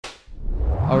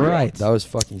All right. That was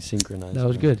fucking synchronized. That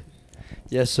was good.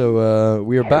 Yeah, so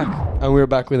we are back. And we're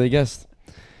back with a guest.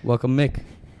 Welcome, Mick.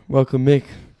 Welcome, Mick.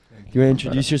 Do you want to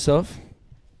introduce yourself?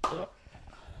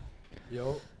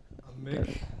 Yo, I'm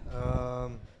Mick.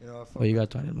 Oh, you got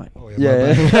to turn it, Mike. Oh,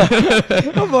 Yeah.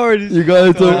 I'm already. You got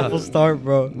it. Awful start,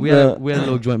 bro. We had a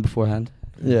little joint beforehand.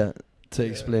 Yeah, to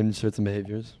explain certain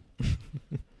behaviors.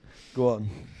 Go on.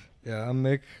 Yeah, I'm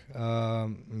Mick.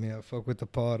 I fuck with the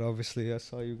pod. Obviously, I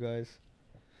saw you guys.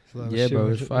 So Yeah, bro,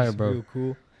 it's fire, bro. Real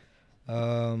cool.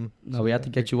 No, we had to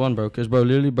get you on, bro. Cause, bro,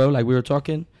 literally, bro, like we were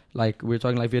talking via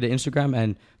the Instagram,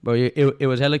 and bro, it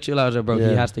was hella chill. I was like, bro, he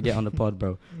Yeah. has to get on the pod,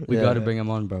 bro. We Yeah. got to bring him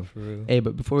on, bro. For real. Hey,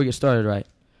 but before we get started, right,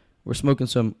 we're smoking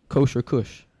some kosher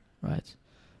kush, right?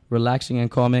 Relaxing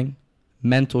and calming,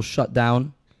 mental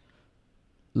shutdown,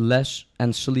 less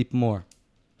and sleep more.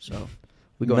 So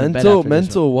we go in bed after this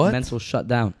mental one. what? Mental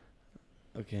shutdown.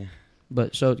 Okay.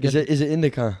 But so Is it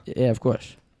indica? yeah, of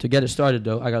course. To get it started,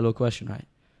 though, I got a little question, right?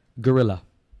 Gorilla,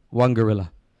 one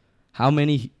gorilla. How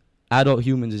many adult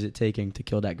humans is it taking to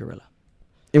kill that gorilla?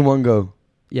 In one go.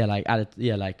 Yeah,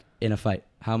 like in a fight.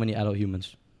 How many adult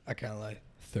humans? I can't lie.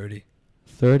 30.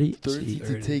 30? 30 to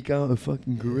 30. take out a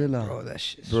fucking gorilla. Bro, that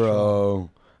shit's Bro.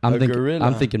 I'm A thinking. gorilla.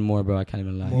 I'm thinking more, bro. I can't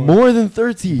even lie. More than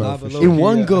 30? Bro, Nah, for but sure. In low-key,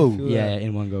 one I go. feel Yeah, that.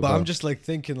 in one go, But bro. I'm just like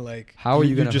thinking like, How are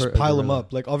you gonna just hurt a pile them gorilla?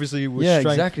 up? Like obviously with Yeah,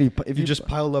 strength, exactly. If you just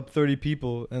pile up 30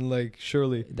 people and like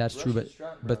surely. That's true,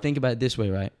 but think about it this way,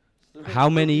 right? How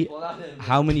many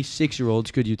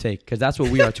 6-year-olds could you take? Because that's what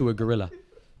we are to a gorilla.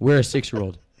 We're a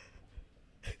 6-year-old,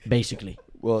 basically.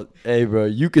 Well, hey, bro,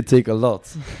 you could take a lot.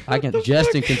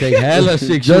 Justin can take hella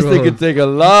 6-year-olds. Justin could take a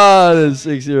lot of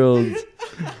 6-year-olds.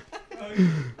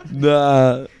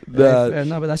 Nah. Fair,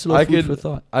 no, but that's a little food for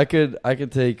thought. I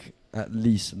could take at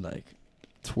least like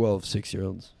 12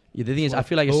 6-year-olds. Yeah, the thing is, I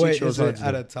feel like a But wait, 6-year-old's is hard it to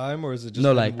at do. a time or is it just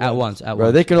No, in like at one? once. At Bro,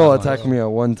 once. they can all At attack once. me at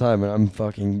one time and I'm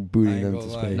fucking booting I ain't them to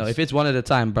gonna lie. space. No, if it's one at a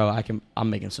time, bro, I'm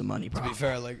making some money, To bro. be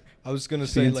fair, like I was gonna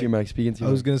say Speaking to like you, Max. Speaking to you.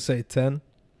 I was gonna say 10,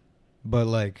 but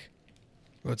like,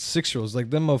 what 6-year-olds? Like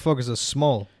them motherfuckers are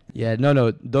small. Yeah,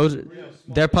 no, those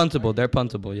they're puntable. They're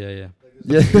puntable. Yeah. Yeah,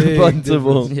 Big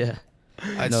puntable. Yeah.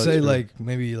 I'd No, it's say true. like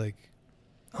maybe like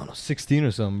I don't know 16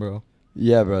 or something, bro.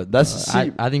 Yeah, bro. That's I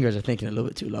think you guys are thinking a little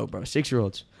bit too low, bro.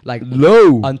 6-year-olds, like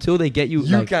low. until they get you,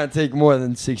 You like, can't take more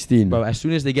than 16. bro. As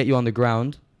soon as they get you on the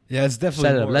ground, Yeah, it's definitely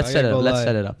set it up. more. Let's I set ain't it up. gonna Let's lie.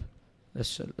 set it up.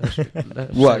 Let's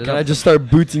What? set it Can up. I just start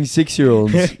booting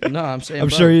 6-year-olds? No, I'm saying. I'm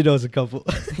bro. sure he knows a couple.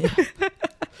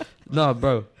 No,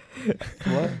 bro.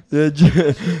 What?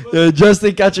 Yeah,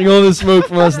 Justin catching all the smoke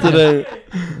from us today.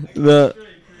 No.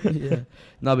 Yeah.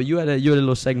 No, but you had a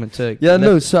little segment to. Yeah,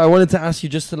 no. So I wanted to ask you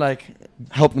just to like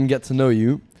help them get to know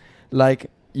you,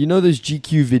 like you know those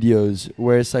GQ videos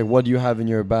where it's like, what do you have in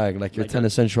your bag, like your Like 10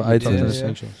 essential Top 10 items. Yeah.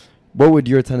 essentials. What would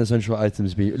your 10 essential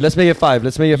items be? Let's make it 5.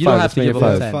 Let's make it You 5. don't have Let's to make give it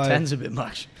them 5. 10. Five. 10's a bit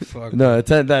much. Fuck. No,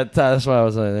 10. That's why I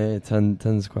was like, hey, 10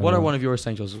 is quite. What are low. one of your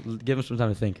essentials? Give them some time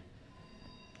to think.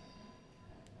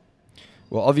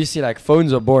 Well, obviously, like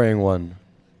phones are boring one.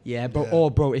 Yeah, bro. Yeah. Oh,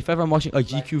 bro. If ever I'm watching a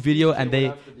GQ video and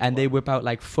they whip out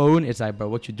like phone, it's like, bro,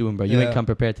 what you doing, bro? You ain't Yeah. come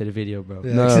prepared to the video, bro.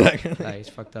 Yeah, No. exactly. Like, it's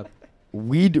fucked up.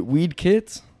 Weed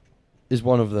kit is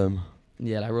one of them.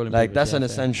 Yeah, like rolling. Like papers, that's yeah, an fair.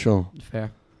 essential.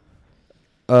 Fair.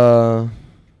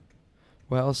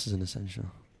 What else is an essential?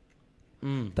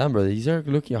 Mm. Damn, bro, these are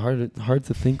looking hard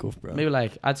to think of, bro. Maybe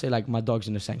like I'd say like my dog's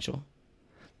an essential.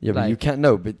 Yeah, but you like- can't.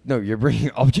 No, you're bringing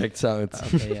objects out.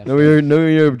 Okay, yeah.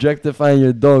 You're objectifying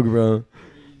your dog, bro.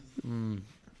 Mm.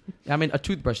 I mean, a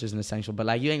toothbrush is an essential, but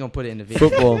like you ain't gonna put it in the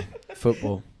video.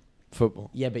 Football.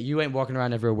 Yeah, but you ain't walking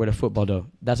around everywhere with a football though.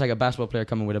 That's like a basketball player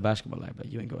coming with a basketball, like, but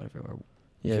you ain't going everywhere.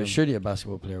 Yeah, Film. surely a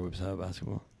basketball player whips out a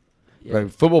basketball. Yeah.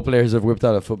 Right, football players have whipped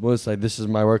out a football. It's like, this is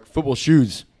my work. Football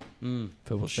shoes.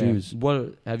 Football Fair. shoes.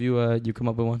 What have you come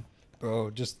up with one?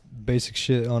 Bro, just basic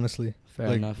shit, honestly. Fair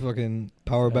like enough. fucking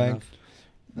power Fair bank. enough.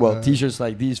 Well, t-shirts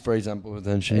like these, for example,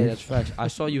 potentially. Hey, that's facts. I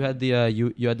saw you had the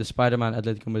you had the Spider-Man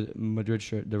Atletico Madrid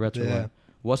shirt, the retro Yeah. one.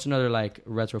 What's another like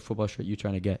retro football shirt you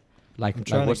trying to get? Like, I'm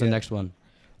trying to what's the get- next one?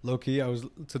 Low key, I was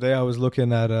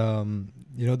looking at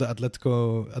you know the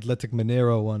Athletic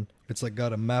Mineiro one. It's like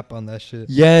got a map on that shit.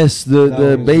 Yes, That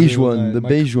the was beige really one. nice. The My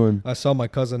beige one. I saw my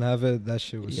cousin have it. That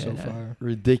shit was so Yeah. fire.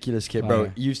 Ridiculous kid, bro.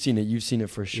 Fire. You've seen it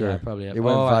for sure. Yeah, probably. It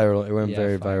went viral. It went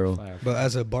very viral. But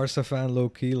as a Barca fan, low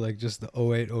key, like just the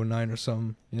 08, 09 or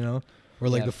something, you know? Or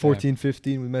like Yeah, the fair. 14,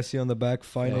 15 with Messi on the back,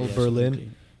 final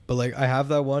Berlin. But like I have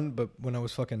that one, but when I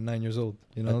was fucking 9 years old,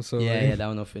 you know? So yeah, like, yeah, that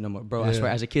one don't fit no more, bro. I Yeah.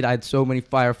 swear, as a kid, I had so many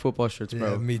fire football shirts, yeah,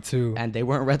 bro, me too. and they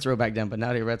weren't retro back then, but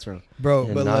now they're retro. Bro,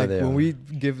 Yeah, but now like they when are. we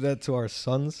give that to our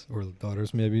sons or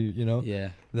daughters maybe, you know, Yeah,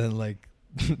 then like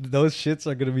those shits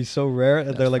are gonna be so rare, and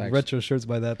That's they're like facts. retro shirts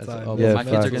by that That's, time. oh, Yeah, my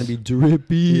kids are facts. gonna be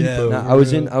drippy. Yeah, bro. Nah, for I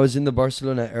real. was in the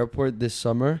Barcelona airport this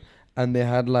summer, and they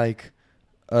had like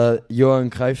Johan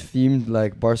Cruyff themed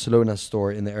like Barcelona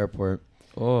store in the airport,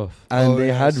 Oh, and Oh, they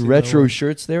yeah, had I've seen that retro one.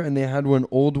 shirts there, and they had one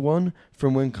old one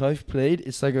from when Cruyff played.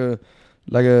 It's like a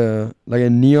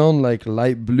neon like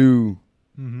light blue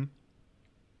Mm-hmm.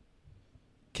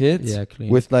 kit yeah, clean.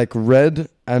 with like red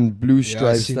and blue Yeah, I've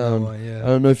stripes seen that down. one, yeah. I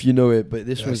don't know if you know it, but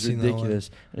this Yeah, I've one's seen that one.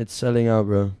 ridiculous. And it's selling out,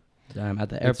 bro. Damn, at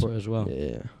the It's- airport as well.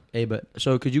 Yeah. Hey, but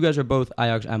so because you guys are both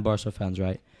Ajax and Barca fans,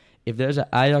 right? If there's an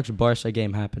Ajax Barca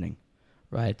game happening,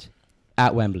 right,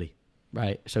 at Wembley,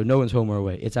 right? So no one's home or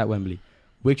away. It's at Wembley.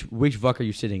 Which VUC are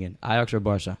you sitting in, Ajax or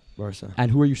Barca? Barca. And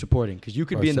who are you supporting? Because you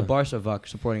could be in the Barca. Barca VUC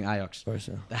supporting Ajax.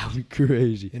 Barca. That would be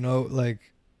crazy. You know, like,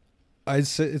 I'd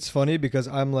say it's funny because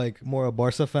I'm like more a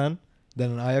Barca fan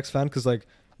than an Ajax fan, because like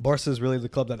Barca is really the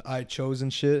club that I chose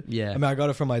and shit. Yeah. I mean, I got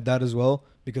it from my dad as well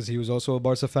because he was also a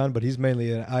Barca fan, but he's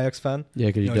mainly an Ajax fan. Yeah,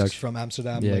 because You know, you he's Dutch. from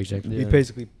Amsterdam. Yeah, like, exactly. He Yeah.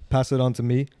 basically passed it on to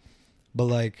me, but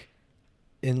like,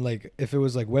 in like if it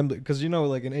was like Wembley, because you know,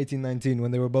 like in 1819 when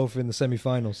they were both in the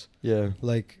semifinals, Yeah.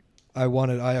 like I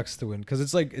wanted Ajax to win because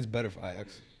it's like it's better for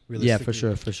Ajax. Yeah, for realistically.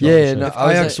 sure, for sure. Yeah, for yeah, sure. no, If I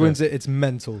was Ajax like- wins it, it's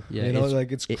mental. Yeah, you know, it's-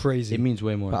 like it's crazy. It means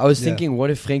way more. But I was Yeah. thinking,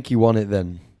 what if Frankie won it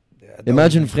then? Yeah, that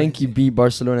Imagine would be Frankie crazy. beat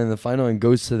Barcelona in the final and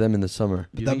goes to them in the summer.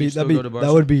 You That'd think he'd be still that'd go to be Barca?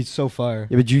 that would be so fire.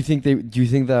 Yeah, but do you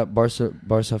think that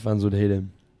Barca fans would hate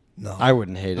him? No, I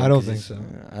wouldn't hate him. I don't 'cause think it's, so.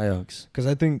 Ajax. because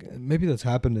I think maybe that's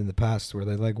happened in the past where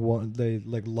they like won, they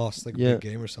like lost like a Yeah. big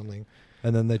game or something,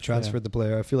 and then they transferred the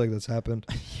player. I feel like that's happened.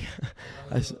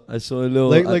 I saw a little.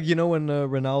 Like you know when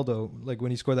Ronaldo, like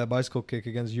when he scored that bicycle kick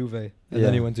against Juve, and Yeah.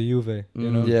 then he went to Juve. You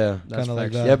Mm. know, yeah. That's kinda like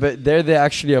facts. that. Yeah, but there they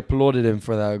actually applauded him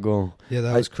for that goal. yeah,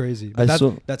 that I- was crazy. I But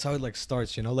saw. that's how it like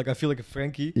starts. You know, like I feel like if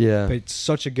Frankie Yeah. played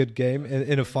such a good game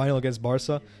in a final against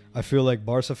Barca, I feel like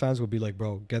Barca fans would be like,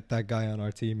 bro, get that guy on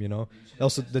our team, you know.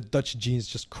 Also, the Dutch genes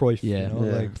just Cruyff, Yeah. you know,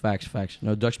 Yeah. like Facts.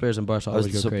 No, Dutch players in Barca I was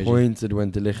always go crazy. disappointed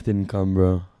when De Ligt didn't come,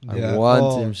 bro. I Yeah. want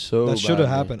Oh, him so that should have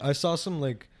badly. happened. I saw some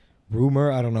like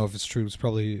rumor, I don't know if it's true, it's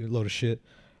probably a load of shit,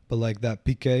 but like that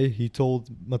Piqué, he told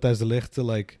Matthijs de Ligt to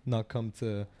like not come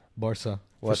to Barca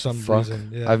What for some the fuck? reason.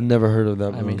 Yeah. I've never heard of that.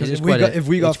 I bro. mean, Because It's if we quite got a- if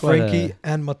we got it's quite Frankie a-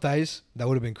 and Matthijs, that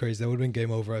would have been crazy. That would have been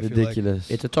game over. I feel like ridiculous.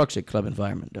 It's a toxic club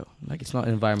environment, though. Like, it's not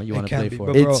an environment you It want to can play be, for.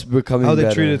 but It's bro, becoming how they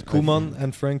better, treated I Koeman think.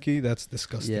 and Frankie, that's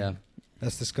disgusting. Yeah.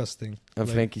 That's disgusting. And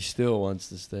like- Frankie still wants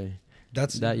to stay.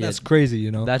 That's That- yeah, that's crazy,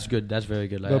 you know. That's good. That's very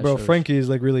good. Like, But that bro, shows- Frankie is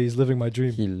like really, he's living my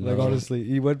dream. He Like loves- honestly,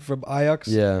 he went from Ajax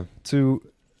Yeah. to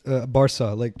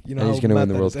Barca. Like you know, And he's how gonna mad win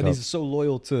the that World is. And Cup. he's so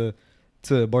loyal to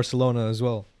Barcelona as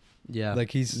well. Yeah.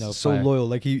 Like he's No, so fire. loyal.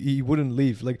 Like he wouldn't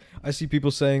leave. Like I see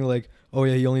people saying like, oh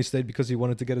yeah, he only stayed because he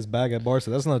wanted to get his bag at Barca.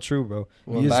 That's not true, bro.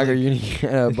 Well, He is, Bagger like- Uni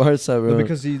Barca, No, bro.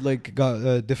 because he like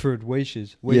got different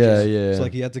wages. Yeah, yeah. So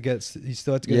like he had to get, he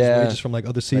still had to get Yeah. his wages from like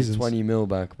other like seasons. 20 mil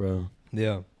back, bro.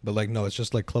 Yeah, but like no, it's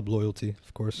just like club loyalty,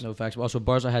 of course. No facts. Also,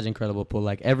 Barca has incredible pull.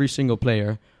 Like, every single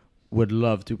player would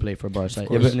love to play for Barca, Of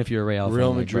course. even if you're a Real fan. Real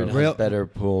like, Madrid bro. has Real- better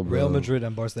pull, bro. Real Madrid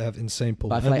and Barca, they have insane pull.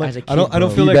 But I And, feel like like, as a I don't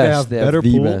kid, feel bro, like the they best. have better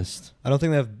the pull. best. I don't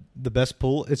think they have the best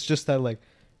pull. It's just that like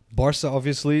Barca,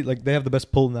 obviously, like they have the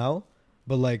best pull now,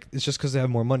 but like it's just because they have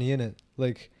more money in it.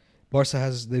 Like Barca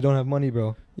they don't have money,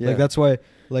 bro. Yeah. Like that's why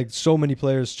like so many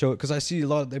players chose. Because I see a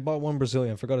lot. They bought one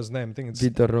Brazilian. I forgot his name. I think it's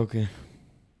Vitor Roque.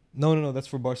 no. That's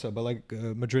for Barca. But like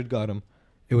Madrid got him.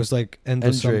 It was like Ender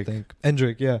Endrick. something.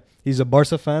 Endrick, yeah. He's a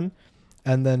Barca fan,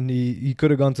 and then he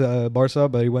could have gone to Barca,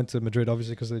 but he went to Madrid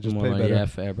obviously because they just More pay money. better. Yeah,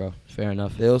 fair, bro. Fair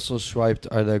enough. They also swiped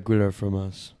Arda Güler from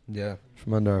us. Yeah.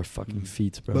 From under our fucking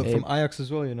feet, bro. But Hey. from Ajax as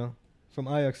well, you know. From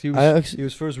Ajax, he was Ajax? he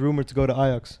was first rumored to go to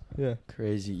Ajax. Yeah,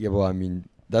 Crazy. Yeah, well, I mean,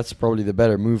 that's probably the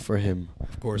better move for him.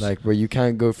 of course. Like, where you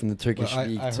can't go from the But Turkish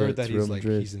league I to, heard that to Real he's like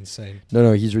Madrid. he's insane.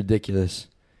 No, he's ridiculous.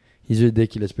 He's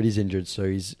ridiculous, but he's injured, so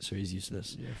he's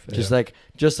useless. Yeah, fair.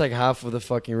 Just like half of the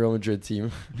fucking Real Madrid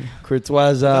team.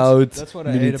 Courtois out. That's what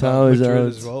I hate about Militao is Madrid out.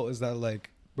 as well. Is that like,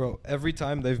 bro? Every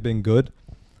time they've been good,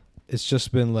 it's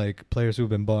just been like players who've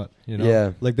been bought. You know,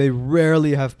 Yeah. like they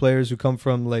rarely have players who come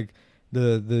from like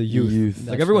the youth. Like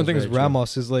That's- everyone that's thinks very true.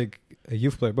 Ramos is like a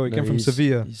youth player, bro. He No, came from he's-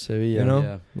 Sevilla. He's Sevilla. You know?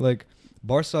 Yeah. Like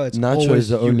Barca, it's Nacho always is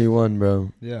the youth. only one,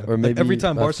 bro. Yeah, Or like, maybe every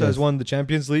time Barca has Vázquez. won the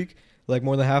Champions League, like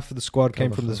more than half of the squad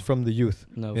came from Carvajal. from the youth.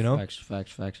 No, You know? facts.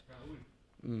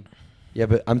 Mm. Yeah,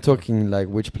 but I'm talking like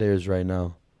which players right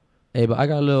now. Hey, but I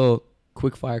got a little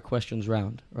quick fire questions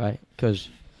round, right?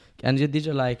 And these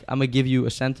are like, I'm gonna give you a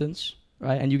sentence,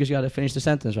 right? And you just gotta finish the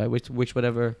sentence, right? Which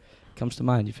whatever comes to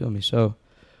mind. You feel me? So,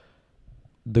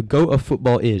 the GOAT of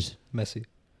football is Messi.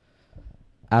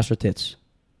 ass or tits.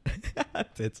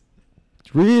 Tits.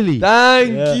 Really?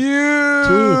 Thank Yeah.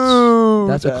 you.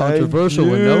 That's a Thank controversial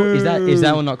one. No, is that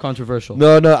you. one not controversial?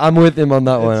 No, I'm with him on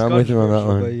that one. It's I'm with him on that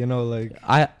controversial, But one. you know, like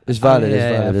It's valid. Yeah,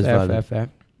 It's valid. It's fair, valid. fair.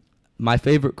 My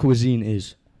favorite cuisine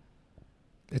is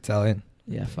Italian.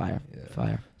 fire, Yeah.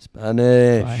 fire.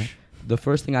 Spanish. Fire. The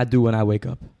first thing I do when I wake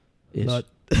up is Nut.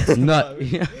 nut.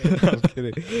 I'm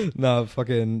kidding. No,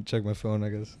 fucking check my phone. I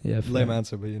guess. Yeah, Lame fair.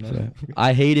 answer, but you know. Fair.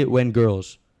 I hate it when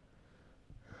girls.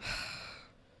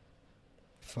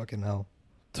 Fucking hell.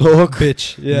 Talk.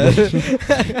 Bitch. Yeah.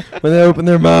 When they open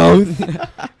their mouth.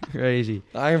 Crazy.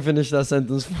 I can finish that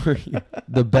sentence for you.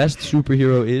 The best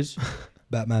superhero is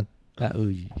Batman.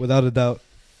 ooh. Without a doubt.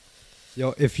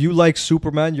 Yo, if you like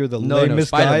Superman, you're the No,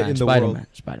 lamest guy in the world.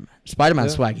 Spider-Man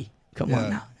Yeah. swaggy. Come Yeah. on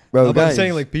now. Bro, I'm guys.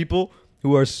 saying like people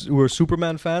who are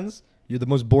Superman fans, you're the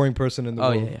most boring person in the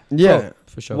Oh world. yeah, Yeah. Bro,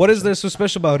 for sure. What for is sure. there so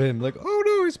special about him? Like, oh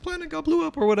no, his planet got blew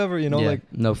up or whatever. You know, Yeah, like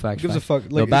no facts. gives a facts.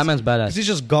 fuck. Like, No, Batman's because badass. he's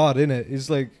just God in it. He's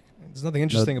like, there's nothing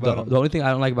interesting No, about the, him. the only thing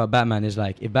I don't like about Batman is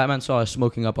like if Batman saw us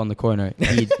smoking up on the corner,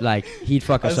 he'd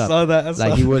fuck I us up. saw that. I saw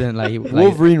Like he wouldn't like.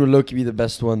 Wolverine would look to be the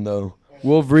best one though.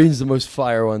 Wolverine's the most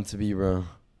fire one to be, bro.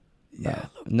 Yeah.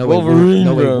 No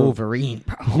Wolverine, way, bro. Wolverine.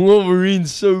 Bro.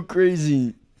 Wolverine's so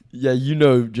crazy. Yeah, you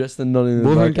know, Justin not in the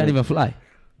Wolverine back can't end. even fly.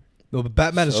 No, but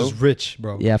Batman is So? just rich,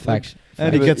 bro. Yeah, facts.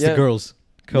 And he But gets yeah. the girls.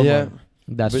 Come Yeah. on.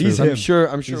 That's But true. he's him. I'm sure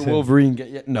He's him.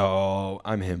 Wolverine no,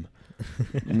 I'm him.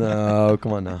 No,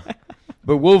 come on now.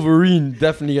 But Wolverine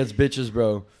definitely gets bitches,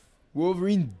 bro.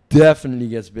 Wolverine definitely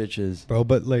gets bitches. Bro,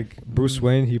 but like Bruce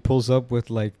Wayne, he pulls up with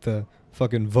like the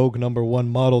fucking Vogue #1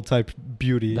 model type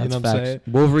beauty. That's you know what I'm facts. saying?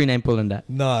 Wolverine ain't pulling that.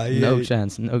 Nah, No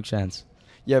chance. No chance.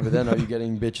 Yeah, but then are you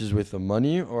getting bitches with the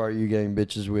money or are you getting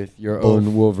bitches with your Both.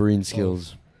 own Wolverine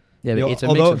skills? Yeah, but Yo, it's a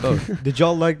although- mix of both. Did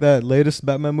y'all like that latest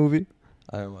Batman movie?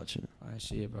 I don't watch it. I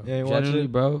see it, bro. Yeah, you watch Generally,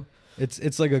 it? bro.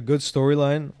 It's like a good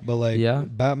storyline, but like Yeah.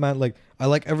 Batman, like I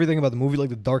like everything about the movie, like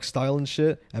the dark style and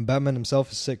shit. And Batman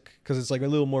himself is sick because it's like a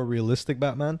little more realistic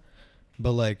Batman.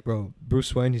 But like, bro,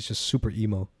 Bruce Wayne, he's just super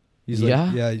emo. He's like,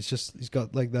 Yeah? he's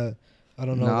got like that, I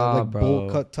don't know, Nah, that like bro. bowl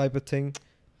cut type of thing.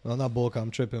 Well, not bowl cut,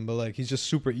 I'm tripping, but like he's just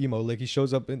super emo. Like he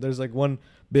shows up, there's like one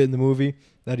bit in the movie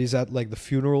that he's at like the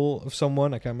funeral of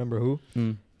someone, I can't remember who.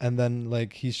 Mm. And then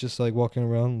like he's just like walking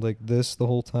around like this the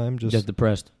whole time, Just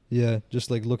depressed. yeah,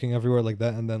 just like looking everywhere like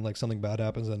that, and then like something bad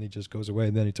happens, and he just goes away,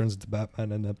 and then he turns into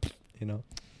Batman, and then you know.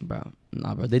 Bro.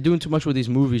 Nah, bro. They're doing too much with these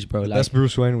movies, bro. The Like, best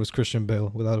Bruce Wayne was Christian Bale,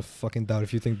 without a fucking doubt.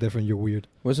 If you think different, you're weird.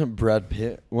 Wasn't Brad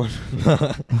Pitt one?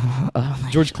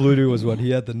 George Clooney was what? He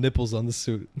had the nipples on the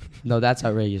suit. no, that's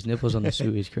outrageous. Nipples on the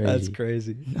suit is crazy. That's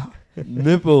crazy. No,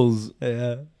 Nipples.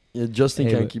 Yeah. Yeah, Justin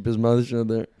Hey, can't but- keep his mouth shut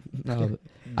there. no. but-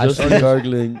 I Justin saw-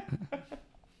 gargling.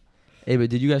 Hey, but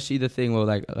did you guys see the thing where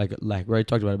like we already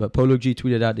talked about it, but Polo G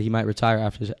tweeted out that he might retire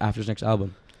after his next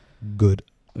album. Good.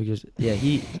 Because yeah,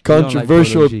 he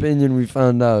Controversial Polo G. opinion we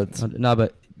found out. No,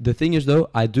 but the thing is though,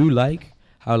 I do like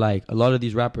how like a lot of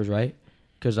these rappers, right?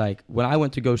 Because like when I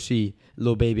went to go see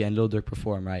Lil Baby and Lil Durk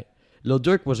perform, right? Lil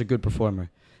Durk was a good performer.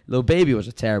 Lil Baby was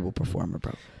a terrible performer,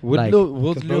 bro. Would Like-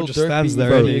 Lil Because bro Lil just Durk stands be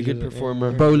there and a he good just-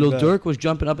 performer? Bro, Lil that. Durk was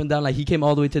jumping up and down, like he came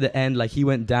all the way to the end, like he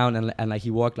went down and like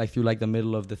he walked like through like the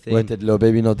middle of the thing. Wait, did Lil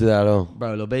Baby not do that at all?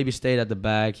 Bro, Lil Baby stayed at the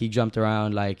back. He jumped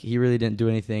around. Like, he really didn't do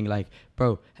anything. Like,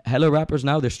 bro, hella rappers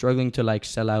now, they're struggling to, like,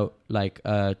 sell out, like,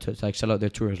 to sell out their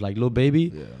tours. Like, Lil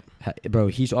Baby, Yeah. bro,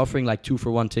 he's offering, like,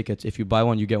 2-for-1 tickets. If you buy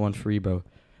one, you get one free, bro.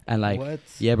 And, like, What?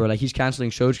 yeah, bro, like, he's canceling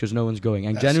shows because no one's going.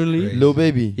 And That's genuinely, crazy. Lil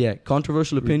Baby. yeah,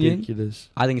 controversial opinion, Ridiculous.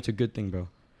 I think it's a good thing, bro.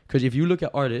 Because if you look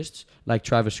at artists like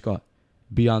Travis Scott,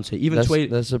 Beyonce, even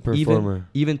That's a performer.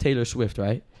 even Taylor Swift,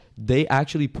 right? They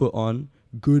actually put on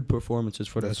good performances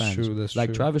for their That's fans. true. That's Like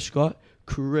true. Travis Scott,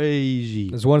 crazy.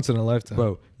 It's once in a lifetime.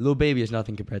 Bro, Lil Baby is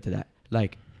nothing compared to that.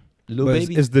 Like, Lil But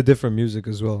Baby, it's the different music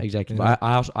as well. exactly. you know? But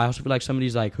I also feel like some of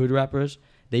these like hood rappers,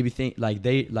 they be think like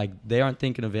they aren't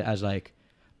thinking of it as like,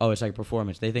 oh, it's like a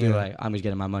performance. They think of Yeah. like, I'm just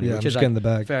getting my money, Yeah, I'm which just is getting like the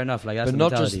bag. fair enough. Like that's But the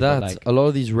not just mentality, that. but, like, A lot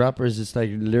of these rappers, it's like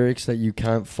lyrics that you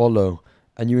can't follow,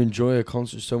 and you enjoy a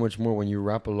concert so much more when you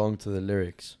rap along to the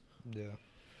lyrics. Yeah.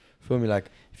 Feel me? Like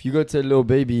if you go to a Lil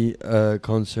Baby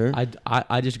concert,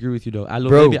 I disagree with you though. At Lil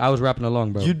Bro, Baby, I was rapping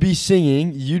along, bro. you'd be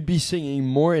singing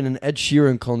more in an Ed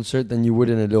Sheeran concert than you would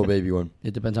in a Lil Baby one.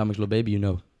 It depends how much Lil Baby you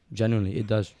know. Genuinely, it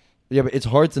does. Yeah, but it's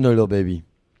hard to know Lil Baby.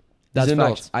 That's Is it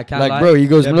facts. not? I can't Like, lie. bro, he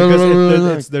goes, Yeah, no, no, because no,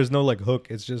 no, no. there's no like hook.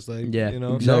 It's just like Yeah, you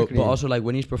know. Exactly. No, but also like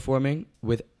when he's performing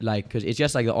with like, cause it's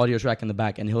just like the audio track in the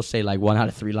back, and he'll say like 1 out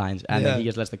of 3 lines, and Yeah. then he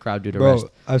just lets the crowd do the Bro, rest.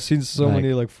 I've seen so Like-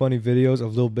 many like funny videos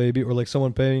of Lil Baby, or like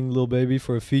someone paying Lil Baby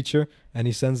for a feature, and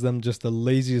he sends them just the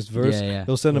laziest verse. Yeah, yeah.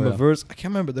 They'll send him For a real. verse. I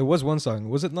can't remember. There was one song.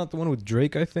 Was it not the one with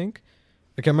Drake? I think,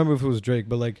 I can't remember if it was Drake,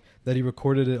 but like that he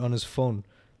recorded it on his phone.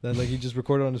 That like he just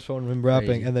recorded on his phone him rapping,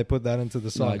 Crazy. and they put that into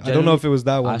the song. No, I don't know if it was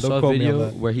that one. I Don't saw a quote me on video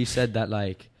that. where he said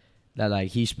that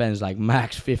he spends like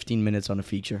max 15 minutes on a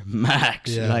feature.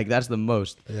 Max. Yeah. Like that's the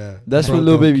most. Yeah, That's Bro what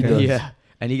Lil don't Baby care. does. Yeah.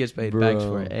 And he gets paid bags for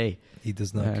Bro. it. Hey. He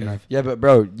does not fair care. enough. Yeah, but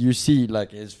bro, you see,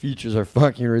 like his features are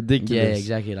fucking ridiculous. Yeah,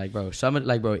 exactly. Like, bro,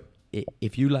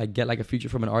 if you like get like a feature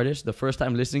from an artist, the first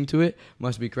time listening to it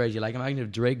must be crazy. Like, imagine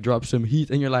if Drake drops some heat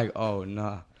and you're like, oh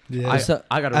nah, Yeah,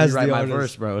 I gotta As rewrite the my artist.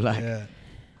 verse, bro. Like, yeah.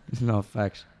 no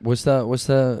facts. What's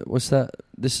that?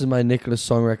 This is my Nicholas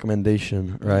song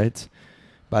recommendation, right?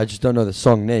 But I just don't know the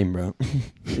song name, bro.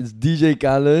 It's DJ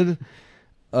Khaled,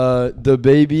 The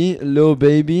Baby, Lil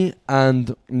Baby,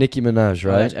 and Nicki Minaj,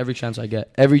 Right? right? That's every chance I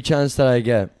get. Every chance that I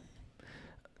get.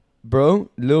 Bro,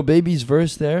 Lil Baby's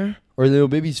verse there, or Lil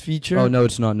Baby's feature. Oh no,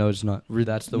 it's not. No, it's not.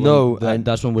 That's the No, one.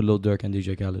 That's one with Lil Durk and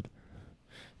DJ Khaled.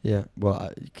 Yeah,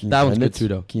 well, can you That one's find good it? too,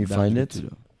 though. Can you That find one's it? good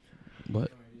too, though.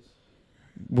 What?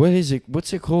 What is it?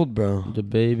 What's it called, bro? The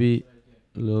Baby,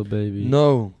 Lil Baby.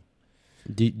 No.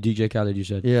 DJ Khaled, you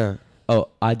said. Yeah, Oh,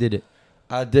 I did it.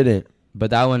 I didn't. But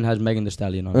that one has Megan Thee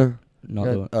Stallion on it. Not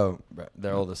the one. Oh, bro,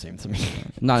 they're all the same to me.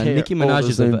 No, They're Nicki all Minaj the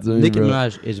is same to me, Nicki bro.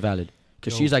 Minaj is valid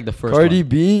because Yo. she's like the first Cardi one.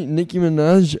 B, Nicki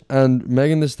Minaj, and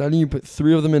Megan Thee Stallion. You put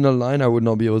three of them in a line, I would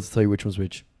not be able to tell you which one's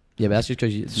which. Yeah, but that's just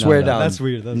because you Swear no, down. That's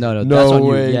weird. That's No, weird. that's No on you.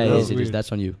 way, Yeah, bro. it is. It is. Weird.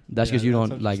 That's on you. That's Yeah, because you that's don't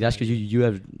what like. I'm That's because saying. you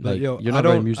have But like yo, you're I not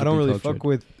very don't musically really cultured. fuck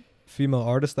with female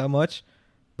artists that much,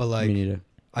 but like Me neither.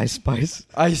 Ice Spice,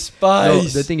 Ice No,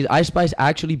 Spice. the thing is, Ice Spice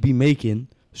actually be making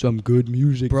some good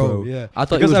music, bro. Yeah. I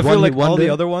thought Because it was I feel one like hit all wonder. the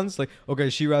other ones, like okay,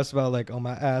 she raps about like on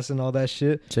my ass and all that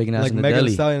shit, Shaking ass like in the Megan Thee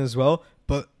deli, Stallion as well.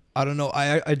 But I don't know,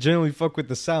 I genuinely fuck with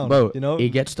the sound, bro. you know? It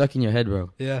gets stuck in your head,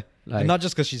 bro. Yeah, Like and not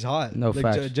just because she's hot. No like,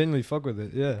 facts. genuinely fuck with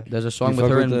it. Yeah. there's a You song fuck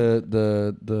with her with and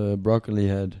the broccoli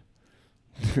head.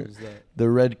 the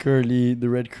red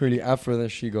curly afro that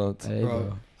she got. Hey, Bro,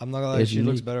 bro. I'm not gonna lie, It's she looks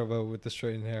unique. better but with the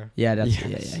straightened hair. Yeah, that's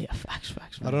Yes. yeah. Facts.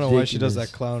 I don't know why she does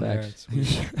Ridiculous. that clown hair. Facts.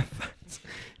 It's weird.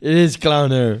 It is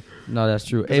clown hair. No, that's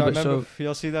true. 'Cause Hey, I but remember, so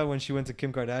y'all see that when she went to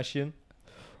Kim Kardashian?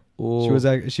 oh,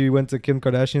 She went to Kim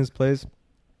Kardashian's place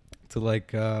to like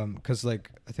cuz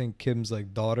like I think Kim's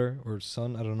like daughter or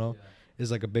son, I don't know,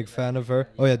 is like a big fan of her.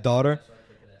 Oh yeah, daughter.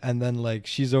 And then like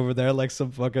she's over there like some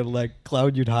fucking like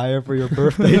cloud you'd hire for your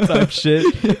birthday type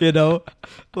shit, you know?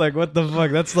 Like what the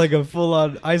fuck? That's like a full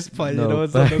on Ice Spice, you know?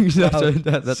 It's like a facts. cloud.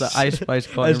 That's an Ice Spice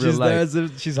call And in real she's there life. as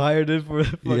if she's hired in for a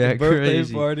fucking Yeah, birthday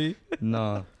crazy. party.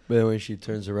 No, But then when she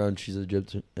turns around, she's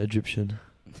Egyptian.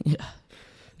 yeah.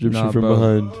 Egyptian Nah, from bro.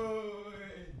 behind.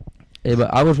 Hey,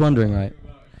 but I was wondering, right?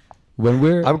 When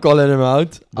we're I'm calling him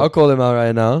out. I'll call him out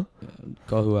right now.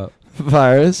 call who out?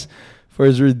 Virus for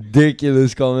his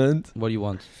ridiculous comment. What do you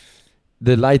want?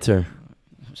 The lighter.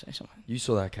 Say something. You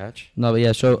saw that catch? No, but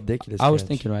yeah. So Ridiculous. I was catch.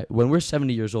 thinking, right? When we're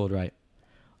 70 years old, right?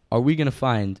 Are we gonna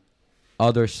find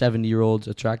other 70-year-olds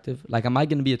attractive? Like, am I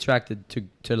gonna be attracted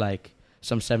to like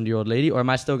some 70-year-old lady, or am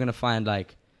I still gonna find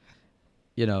like,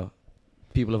 you know,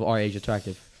 people of our age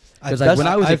attractive? Because like when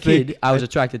I was a kid, I was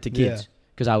attracted to kids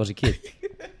because I was a kid.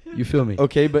 You feel me?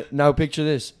 Okay, but now picture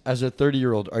this: as a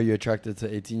 30-year-old, are you attracted to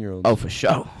 18-year-olds? Oh, for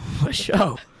sure, for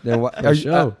sure. then what? for Are you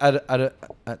sure.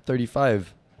 at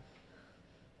 35?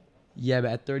 Yeah,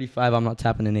 but at 35, I'm not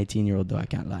tapping an 18-year-old though. I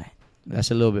can't lie.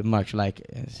 That's a little bit much. Like,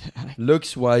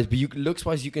 Looks wise, but looks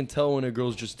wise, you can tell when a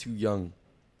girl's just too young.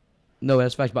 no,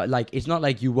 that's facts. But like, it's not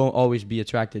like you won't always be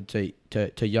attracted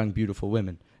to young, beautiful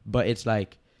women. But it's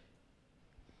like,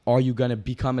 are you gonna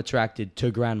become attracted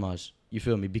to grandmas? You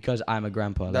feel me? Because I'm a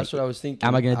grandpa. That's like, what I was thinking.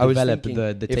 am I gonna was develop thinking,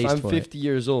 the if taste I'm for 50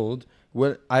 years old,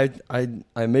 when I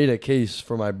made a case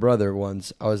for my brother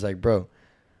once. I was like, bro,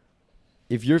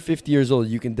 if you're 50 years old,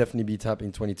 you can definitely be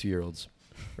tapping 22-year-olds,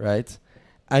 right?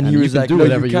 And he you was can like, do no,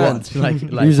 whatever you you can't. want.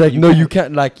 Like, he was like, you no, can't. you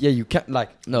can't. Like, yeah, you can't. Like,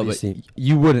 No, but obviously.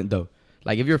 you wouldn't though.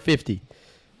 Like, if you're 50,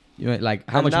 you know, like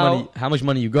how And much now- money? How much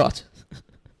money you got?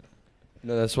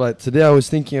 No, that's why today I was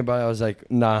thinking about it. I was like,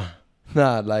 nah.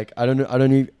 Like, I don't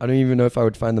even know if I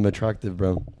would find them attractive,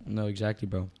 bro. No, exactly,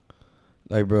 bro.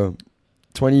 Like, bro,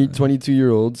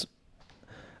 22-year-olds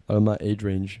out of my age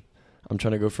range. I'm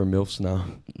trying to go for MILFs now.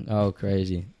 Oh,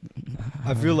 crazy.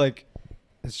 I feel like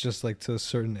it's just like to a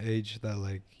certain age that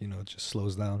like, you know, it just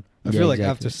slows down. I Yeah, feel like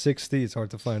exactly. after 60 it's hard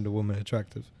to find a woman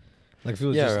attractive. Like I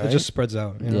feel Yeah, it right? just spreads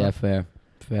out, you know? Yeah, fair.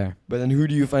 But then who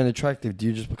do you find attractive? Do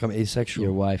you just become asexual?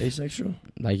 Your wife. Asexual?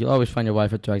 Like, you'll always find your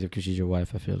wife attractive because she's your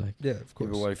wife. I feel like. Yeah, of Yeah, course.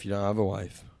 but what if you don't have a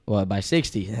wife? Well, by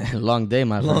 60, long day,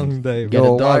 my friend. Long day. Get bro. a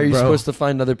Yo, why dog, are you bro. supposed to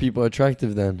find other people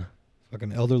attractive then?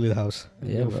 Fucking elderly house.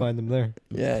 Yeah, You'll bro. find them there.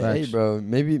 Yeah, Facts. hey, bro.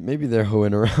 Maybe they're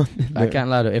hoeing around. I can't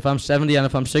lie to you. If I'm 70 and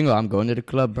if I'm single, I'm going to the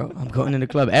club, bro. I'm going to the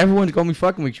club. Everyone's gonna be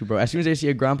fucking with you, bro. As soon as they see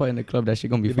a grandpa in the club, that shit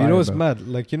gonna be Yeah, but fire, you know what's bro. mad?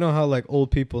 Like, you know how like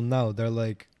old people now, they're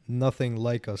like nothing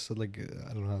like us. So, like,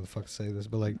 I don't know how the fuck to say this,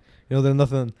 but like, you know, they're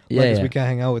nothing Yeah, like us. yeah. We can't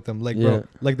hang out with them. Like, Yeah. bro,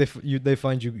 like they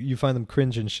find you find them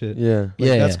cringe and shit. Yeah. Like,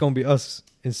 Yeah, that's yeah. gonna be us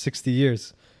in 60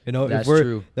 years. You know, That's if we're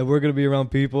true. that we're gonna be around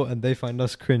people and they find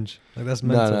us cringe. Like, that's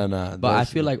No, mental. no. But I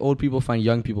feel like old people find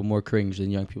young people more cringe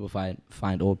than young people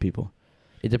find old people.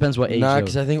 It depends what age. Nah, though.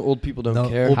 because I think old people don't No,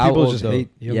 care. old How people old, just though? hate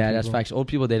young Yeah, that's people. facts. Old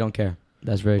people, they don't care.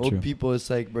 That's very Old true. people,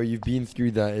 it's like, bro, you've been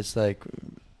through that. It's like,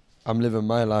 I'm living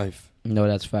my life. No,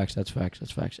 that's facts. That's facts.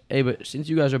 That's facts. Hey, but since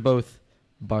you guys are both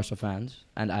Barca fans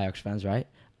and Ajax fans, right?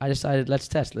 I decided let's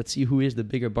test. Let's see who is the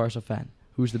bigger Barca fan.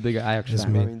 Who's the bigger Ajax It's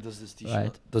fan? me. I mean, does this t-shirt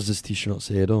Right. not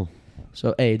say it all?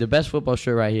 So, hey, the best football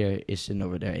shirt right here is sitting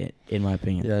over there, in my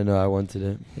opinion. Yeah, no, I wanted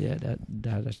it. Yeah,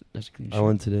 that's a clean I shirt.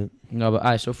 wanted it. No,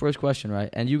 but so first question, right?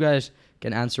 And you guys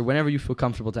can answer whenever you feel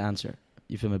comfortable to answer.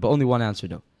 You feel me? But only one answer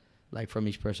though, like from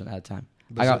each person at a time.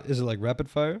 Is it like rapid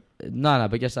fire? No,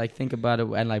 but just like think about it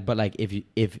and like, but like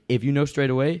if you know straight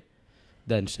away,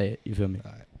 then say it. You feel me?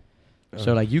 Alright.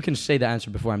 So like you can say the answer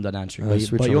before I'm done answering, but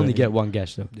switch you only already. get one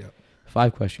guess though. Yeah.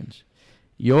 5 questions.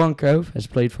 Johan Cruyff has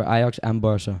played for Ajax and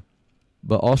Barca,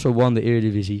 but also won the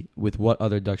Eredivisie with what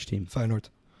other Dutch team? Feyenoord.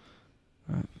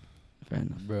 Fair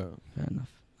enough. Bro, Fair enough.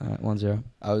 1-0.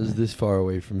 I was this far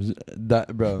away from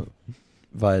that, bro.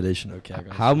 Violation, okay. I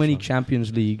gotta How switch many on.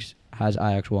 Champions Leagues has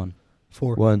Ajax won?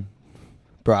 4. One.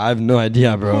 Bro, I have no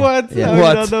idea, bro. What? Yeah. How What? do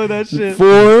you not know that shit? 4?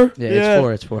 Yeah,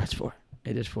 Yeah. it's 4. It's 4.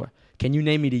 It is 4. Can you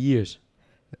name me the years?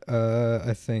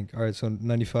 I think. All right, so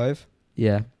 95.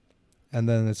 Yeah. And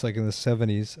then it's like in the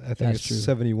 70s. I think That's it's true.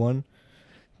 71.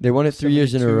 They won it 3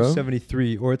 years in a 72, row.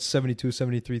 73. Or it's 72,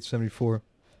 73, 74.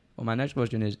 Well, my next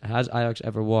question is: has Ajax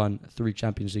ever won 3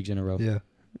 Champions Leagues in a row? Yeah.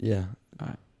 Yeah.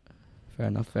 Fair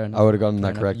enough. Fair enough. I would have gotten Fair that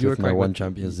enough. correct You were with my correct, one but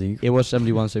Champions League. It was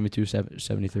 71, 72,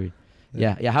 73.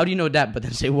 Yeah. How do you know that? But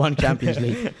then say one Champions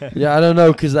League. Yeah, I don't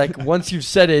know, because like once you've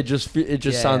said it, it just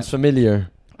Yeah, sounds yeah. familiar.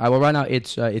 Well, right now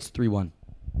it's 3-1.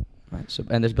 Right. So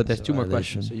there's That's a 2 more violation.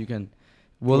 questions, so you can.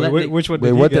 We'll Wait, let wait, Nick- which one Wait,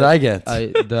 did what he did get? I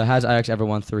get? the has Ajax ever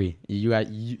won 3? You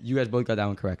guys both got that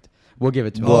one correct. We'll give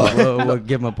it to him. What? We'll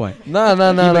give him a point. No. Keep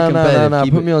it competitive,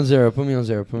 keep Put it- me on 0. Put me on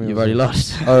 0. Put me You've on already 0.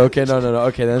 lost. Oh, okay. No.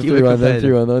 Okay, then Keep it 3-1. Then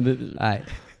competitive. 3-1. Alright.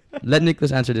 Let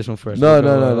Nicholas answer this one first. No, We'll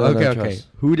no, go- no, Okay, okay. trust.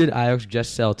 Who did Ajax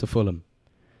just sell to Fulham?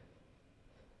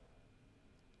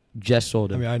 Just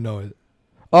sold I him. mean, I know it.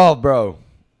 Oh, bro.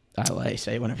 Well, hey,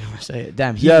 say it whenever you want to say it.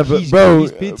 Damn. Yeah, but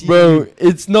bro,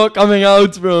 it's not coming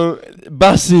out, bro.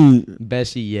 Bassi.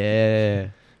 Bessie, yeah.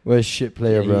 What a shit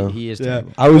player, Yeah, bro. He is Yeah.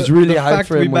 terrible. I was But really the hyped fact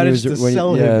for we him when he managed was to when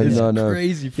sell yeah, him is no.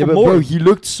 crazy. Yeah, For but more. bro, he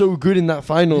looked so good in that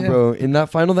final, Yeah. bro. In that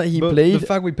final that he But played. the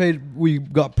fact we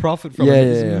got profit from Yeah, it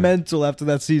yeah, is yeah. mental after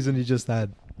that season he just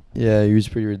had. Yeah, he was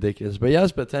pretty ridiculous. But he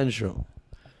has potential.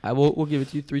 We'll give it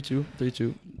to you 3-2.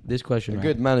 3-2. This question, A right?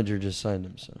 good manager just signed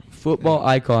him, so. Football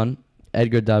icon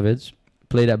Edgar Davids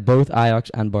played at both Ajax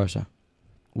and Barca.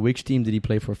 Which team did he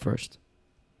play for first?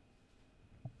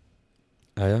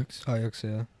 Ajax? Ajax,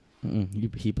 yeah.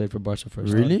 He played for Barca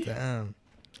first. Really? Damn.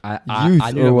 I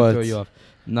Youth knew or that would what? throw you off.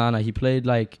 No, he played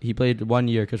 1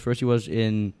 year because first he was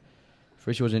in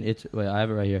it. Wait, I have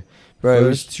it right here. Bro, it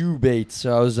was First- 2 baits,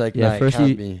 so I was like, Yeah, nah, first it can't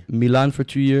he- be. Milan for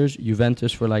 2 years,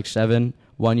 Juventus for 7,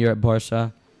 1 year at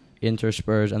Barca, Inter,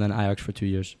 Spurs, and then Ajax for 2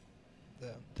 years.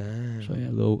 Damn. So yeah,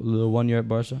 little 1 year at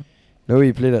Barca. No,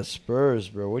 he played at Spurs,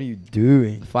 bro. What are you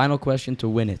doing? Final question to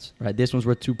win it. Right, this one's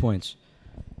worth 2 points.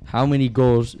 How many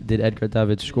goals did Edgar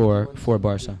Davids score for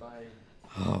Barca?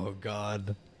 Oh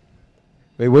God.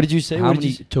 Wait, what did you say? How What did many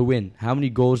you say? to win? How many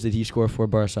goals did he score for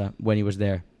Barca when he was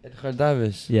there? Edgar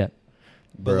Davis. Yeah.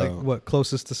 But Bro. like what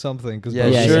closest to something? Cause Yeah,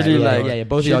 both yeah, surely yeah, like. yeah, yeah,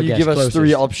 both of Should y'all you guess give us closest.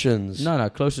 3 options? No,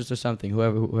 closest to something.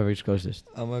 Whoever is closest.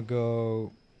 I'm gonna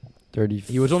go 30.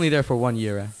 He was only there for 1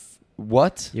 year.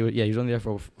 What? He was only there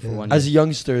for Yeah. 1 year. As a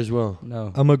youngster as well. No,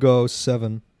 I'm gonna go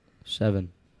 7. 7.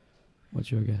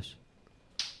 What's your guess?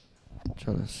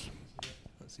 Jonas.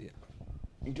 Let's see it.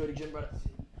 Enjoy the gym, brother.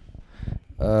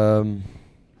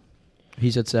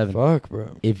 He's at 7. Fuck,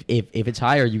 bro. If it's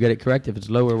higher, you get it correct. If it's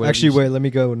lower, whatever Actually, you wait. Let me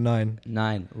go 9.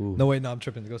 9. Ooh. No, wait. No, I'm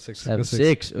tripping. Go 6. 7. Go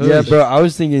 6. 6. Yeah, Ooh. bro. I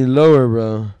was thinking lower,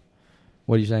 bro.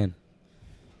 What are you saying?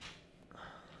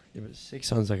 Yeah, but 6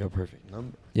 sounds like a perfect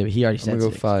number. Yeah, but he already I'm said gonna go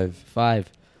 6. 5.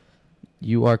 5.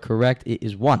 You are correct. It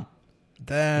is 1.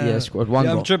 Damn. Yeah, scored 1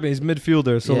 Yeah, goal. I'm tripping. He's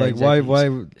midfielder. So Yeah, like, exactly. why?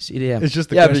 CDM. It's just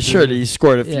the Yeah, but question. surely he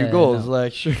scored a few Yeah, goals. no.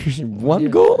 Like, sure, one Yeah,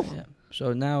 goal? Yeah.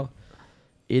 So now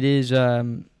it is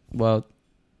well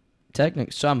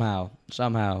Technically, somehow,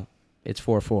 it's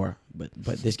 4-4. But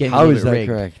this game How is is a little bit that rigged.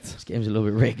 correct? This game's a little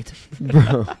bit rigged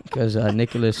Bro, because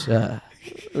Nicholas.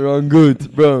 wrong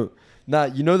good, bro. Nah,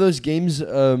 you know those games,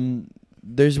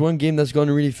 there's one game that's gone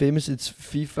really famous. It's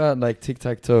FIFA, like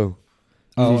tic-tac-toe.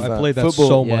 Oh, FIFA. I played that Football.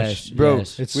 so Yes, much. Bro,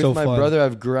 yes. It's With so my fun. brother,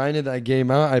 I've grinded that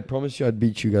game out. I promise you I'd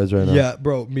beat you guys right now. Yeah,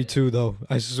 bro, me too though.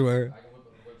 I swear.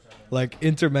 Like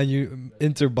Inter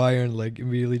Bayern, like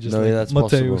immediately just No, like yeah, that's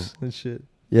Mateus possible. and shit.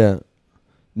 Yeah.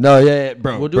 No, yeah,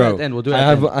 bro. We'll do it bro. at the end. We'll do it I at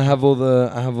have the end. I have all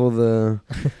the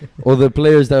all the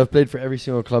players that have played for every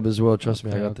single club as well. Trust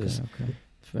me, I got this. Okay.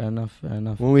 Fair enough.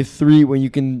 When you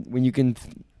can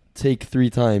take 3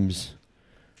 times.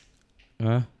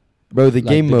 Huh? Bro, the Like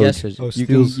game the mode. guesses. Oh, You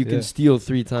steals, can yeah. steal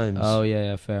 3 times. Oh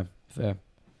yeah, fair.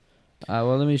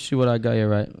 Well, let me see what I got here.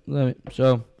 Right.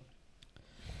 So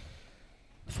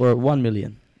for 1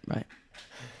 million, right?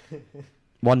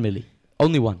 1 milli,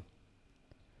 only one.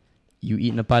 You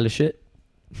eating a pile of shit?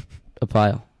 A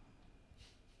pile.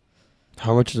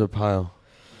 How much is a pile?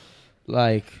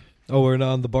 Like Oh, we're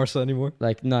not on the Barca anymore.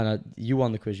 no. You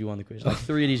won the quiz. Like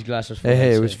 3 of these glasses.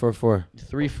 Hey, it was 4-4.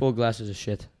 3 full glasses of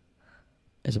shit.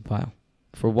 Is a pile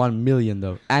for 1 million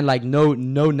though, and like no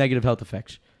negative health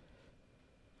effects.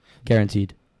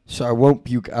 Guaranteed. So I won't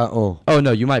puke at all. Oh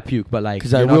no, you might puke, but like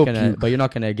 'Cause you're I not will gonna. puke. But you're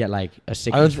not gonna get like a I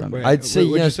sickness don't from thi- it. I'd say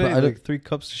what'd you yes, say? but I don't. like 3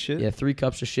 cups of shit Yeah, 3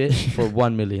 cups of shit for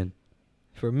 1 million.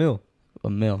 for a meal, A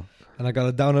mil. and I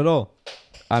gotta down it all.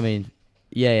 I mean,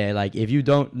 yeah. Like if you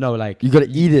don't know, like You gotta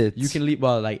eat it. you can leave.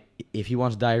 Well, like if he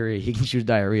wants diarrhea, he can choose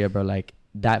diarrhea, bro. Like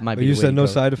that might But be. you the way said to no go.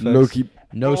 side effects. low key.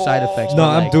 No side effects. No, but,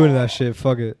 I'm like, doing that shit.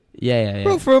 Fuck it, Yeah.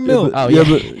 bro. For a meal. Oh, yeah,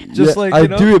 yeah. but Just like, I'd you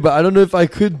know? do it, but I don't know if I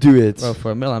could do it. Bro,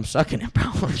 for a mil, I'm sucking it, bro.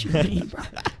 What you mean, bro?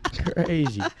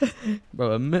 Crazy,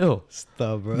 bro. A mil.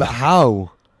 Stop, bro. But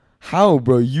how? How,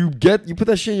 bro? You put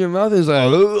that shit in your mouth and it's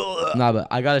like. Nah, but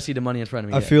I gotta see the money in front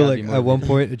of me. I Yeah, feel gotta like be at one motivated.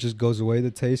 point it just goes away.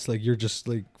 The taste, like you're just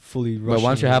like fully. But rushing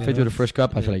once you're it, halfway you through know? the first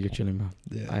cup, I feel Yeah. like you're chilling, bro.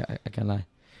 Yeah. I can't lie.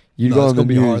 You No, go it's on the gonna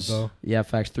be hard news. though. Yeah,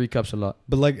 facts. 3 cups a lot.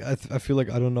 But like I feel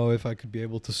like I don't know if I could be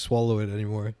able to swallow it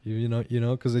anymore. You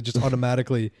know, because it just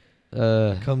automatically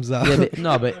comes out. Yeah, but,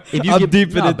 no, but if you I'm give, deep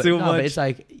in no, it but, too no, much. But it's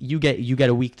like you get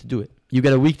a week to do it. You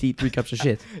get a week to eat 3 cups of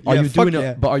shit. Are Yeah, you fuck doing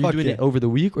yeah. it? But are you Fuck doing yeah. it over the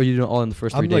week, or are you doing it all in the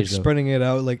first 3 I'm like days? though? spreading it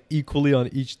out like equally on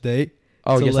each day.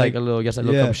 Oh, so just like like- a little, cup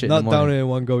Yeah, of shit not in the down morning. it in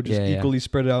one go. Just Yeah, yeah. equally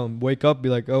spread it out and wake up. Be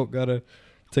like, oh, gotta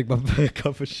take my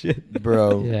cup of shit.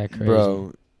 Bro. Yeah, crazy.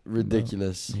 Bro.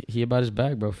 Ridiculous. He about his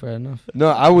bag, bro. Fair enough. No,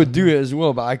 I would do it as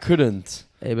well, but I couldn't.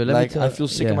 Hey, but let Like, me tell I feel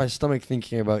sick yeah. in my stomach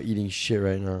thinking about eating shit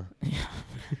right now.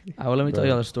 Well, let me tell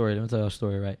Bro. you a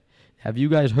story. Right? Have you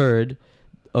guys heard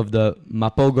of the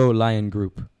Mapogo Lion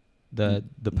Group, the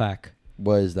pack?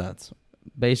 What is that?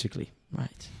 Basically,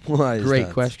 right? Why is Great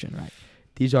that? question, right?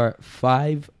 These are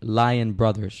 5 lion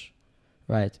brothers,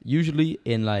 right? Usually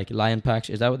in like lion packs,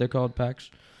 is that what they're called? Packs?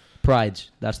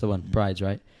 Prides. That's the one. Prides,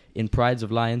 right? In prides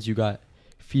of lions, you got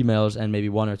females and maybe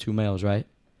 1 or 2 males, right?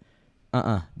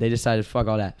 They decided, fuck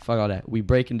all that. We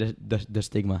break into the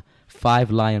stigma. 5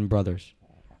 lion brothers,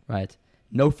 right?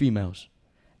 No females.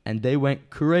 And they went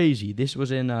crazy. This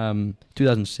was in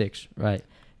 2006, right?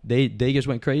 They just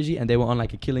went crazy and they went on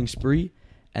like a killing spree.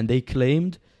 And they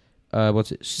claimed,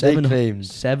 They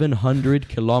 700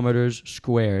 kilometers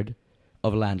squared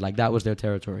of land. Like that was their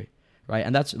territory, right?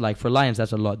 And that's like for lions,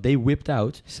 that's a lot. They whipped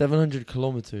out 700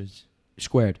 kilometers.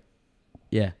 squared,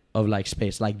 yeah, of like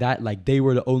space. Like that, like they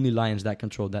were the only lions that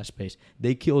controlled that space.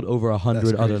 They killed over 100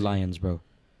 That's other crazy. lions, bro.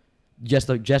 Just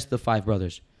the 5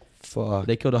 brothers. Fuck.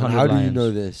 They killed And 100 how do lions. you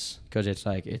know this? Because it's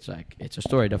a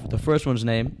story. The first one's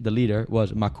name, the leader,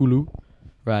 was Makulu,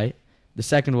 right? The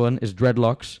second one is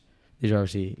Dreadlocks. These are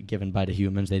obviously given by the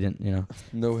humans. They didn't, you know.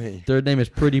 No way. Third name is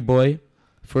Pretty Boy.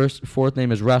 Fourth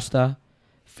name is Rasta.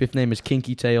 Fifth name is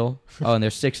Kinky Tail. Oh, and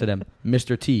there's 6 of them.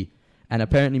 Mr. T. And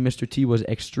apparently Mr. T was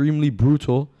extremely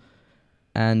brutal.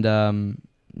 And,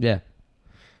 yeah.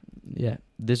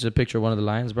 This is a picture of one of the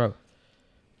lions, bro.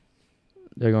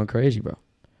 They're going crazy, bro.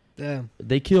 Damn.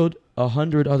 They killed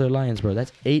 100 other lions, bro.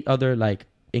 That's 8 other, like,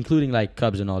 including, like,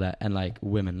 cubs and all that. And, like,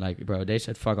 women. Like, bro, they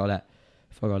said, fuck all that.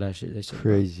 Fuck all that shit. They said,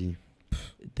 Crazy.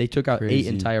 they took out 8 Crazy.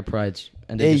 entire prides.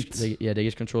 And Eight? they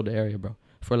just controlled the area, bro.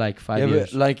 For, like, 5 Yeah,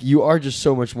 years. but like you are just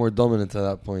so much more dominant at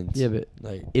that point. Yeah, but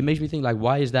like it makes me think, like,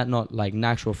 why is that not, like,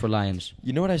 natural for lions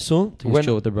you know what I saw? to just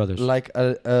chill with their brothers? Like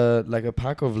a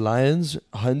pack of lions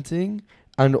hunting,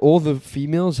 and all the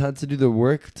females had to do the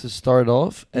work to start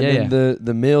off, and Yeah, then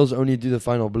the males only do the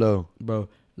final blow. Bro,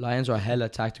 lions are hella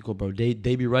tactical, bro. They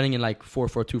be running in, like,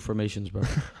 4-4-2 formations, bro.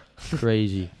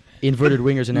 Crazy. Inverted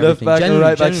wingers and Left everything. back and Generally- right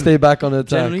back, generally- stay back on attack.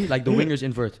 Generally, like, the wingers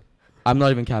invert. I'm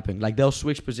not even capping. Like, they'll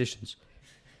switch positions.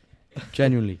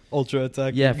 Genuinely. Ultra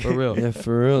attack. Yeah, for real. Yeah,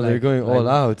 for real. They're Like- going all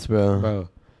like- out, bro. Bro.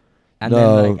 And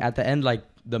No. then like at the end, like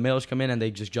the males come in and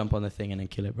they just jump on the thing and then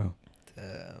kill it, bro.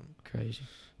 Damn. Crazy.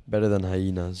 Better than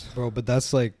hyenas. Bro, but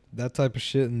that's like that type of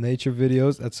shit in nature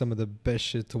videos. That's some of the best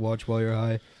shit to watch while you're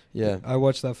high. Yeah. I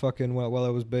watched that fucking while I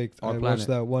was baked. Our I Planet. watched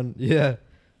that one. Yeah,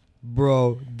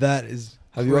 bro, that is.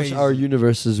 Have you watched crazy. Our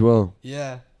Universe as well?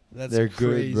 Yeah, that's They're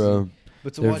crazy. good, bro.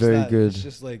 But to They're watch very that, good. it's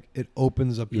just like it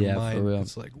opens up your Yeah, for mind. real.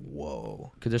 It's like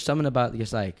whoa. Because there's something about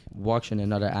just like watching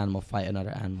another animal fight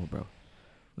another animal, bro.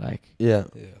 Like, Yeah.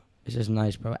 Yeah. it's just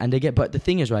nice, bro. And they get, but the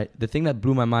thing is, right, the thing that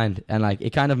blew my mind and like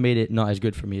it kind of made it not as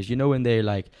good for me is, you know, when they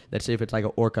like, let's say if it's like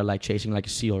an orca like chasing like a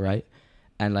seal, right?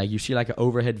 And like you see like an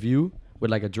overhead view with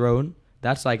like a drone,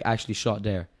 that's like actually shot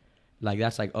there. Like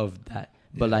that's like of that.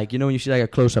 But Yeah. like, you know, when you see like a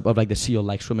close up of like the seal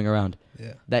like swimming around,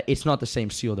 Yeah. that it's not the same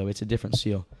seal though, it's a different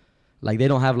seal. Like they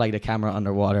don't have like the camera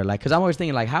underwater. Like, cause I'm always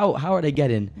thinking like, how are they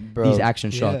getting Bro. these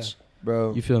action Yeah. shots?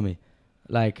 Bro. You feel me?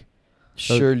 Like,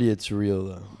 so- Surely it's real,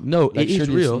 though. no, Like, it is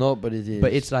surely real. it's not, but it is.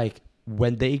 But it's like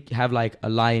when they have like a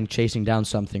lion chasing down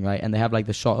something, right? And they have like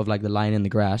the shot of like the lion in the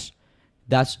grass.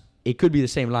 That's it. Could be the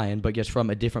same lion, but just from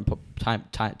a different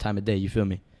time of day. You feel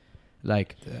me?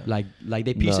 Like Damn. like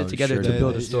they piece No, it together sure to they-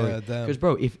 build a story. Yeah, damn. Because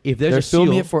bro, if there's they're a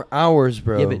filming seal, it for hours,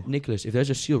 bro. yeah, but Nicholas, if there's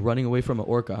a seal running away from an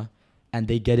orca, and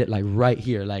they get it like right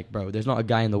here, like bro, there's not a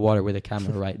guy in the water with a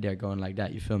camera right there going like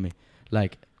that. You feel me?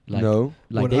 Like no.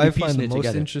 like what they I be find piecing the it most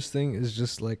together. interesting is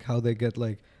just like how they get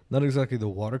like not exactly the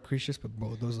water creatures, but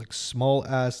bro, those like small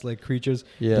ass like creatures,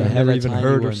 Yeah. They The never hella even tiny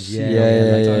heard or ones. seen. Yeah,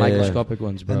 Yeah, like yeah, yeah, microscopic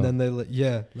ones, bro. and then they like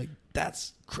like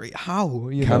that's crazy. How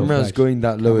you know? Cameras facts. going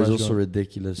that low is Cameras also going-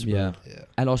 ridiculous, bro. yeah. Yeah.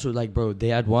 And also, like, bro, they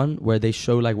had one where they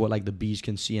show like what like the bees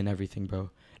can see and everything, bro.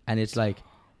 And it's like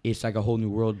a whole new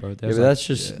world, bro. Yeah, There's but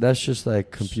like, that's just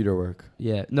like computer work.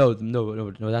 no,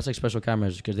 that's like special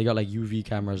cameras because they got like UV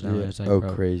cameras now. And it's like, oh,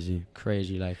 bro, crazy.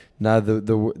 crazy, like Now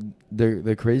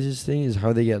the craziest thing is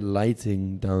how they get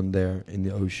lighting down there in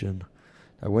the ocean.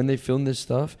 Like when they film this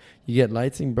stuff, you get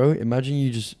lighting, bro. Imagine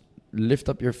you just lift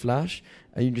up your flash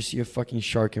and you just see a fucking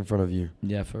shark in front of you.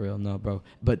 yeah, for real, no, bro.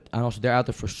 But and also they're out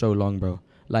there for so long, bro.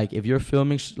 Like if you're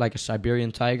filming like a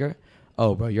Siberian tiger,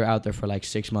 oh, bro, you're out there for like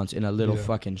 6 months in a little Yeah.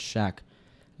 fucking shack,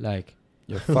 like.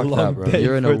 Yeah, fuck Long that, bro. day.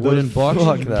 You're in a for those wooden box.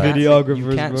 fuck you that. can't- videographers,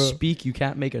 You can't bro. speak. You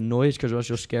can't make a noise because else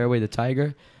you'll scare away the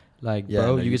tiger. Like, Yeah,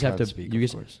 bro, no, you just have can't to. speak, You of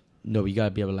just course. no. You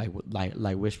gotta be able to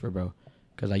like whisper, bro,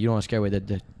 because like you don't want to scare away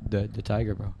the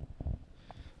tiger, bro.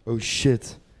 Oh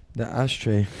shit, the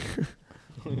ashtray.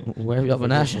 Where have you have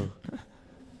an ash?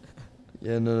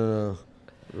 Yeah, no.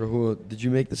 Rahul, did you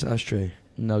make this ashtray?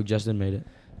 No, Justin made it.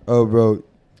 Oh, bro.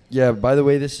 Yeah. By the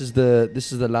way, this is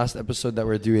the last episode that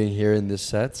we're doing here in this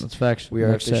set. That's facts. We are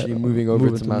Next set, officially moving over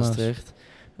to Maas. Maastricht,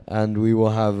 and we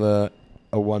will have a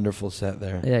wonderful set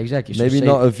there. Yeah, exactly. So Maybe stay-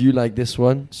 not a view like this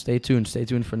one. Stay tuned. Stay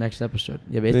tuned for next episode.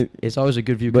 Yeah, but Maybe- it's always a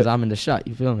good view because but- I'm in the shot.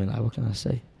 You feel me? Like, what can I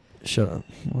say? Shut up.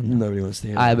 Well, no. Nobody wants to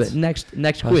hear Alright, that. but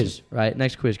next Pass quiz, right?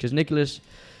 Next quiz, because Nicholas,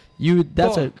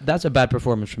 that's a bad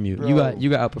performance from you. Bro. You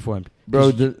got outperformed,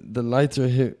 Bro, 'Cause the lighter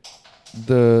hit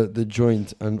the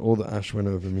joint and all the ash went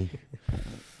over me.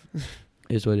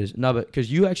 is what it is. No, but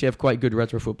because you actually have quite good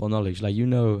retro football knowledge, like you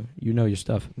know your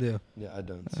stuff. Yeah. Yeah, I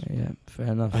don't. Yeah, fair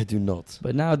enough. I do not.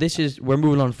 But now we're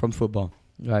moving on from football,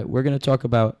 right? We're gonna talk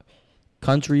about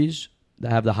countries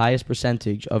that have the highest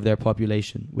percentage of their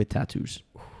population with tattoos,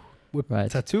 With right?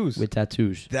 tattoos. With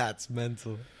tattoos. That's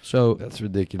mental. So That's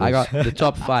ridiculous. I got the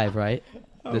top 5, right?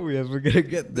 How are we ever gonna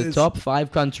get The this? top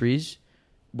 5 countries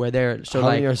where there. So How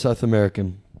like many are South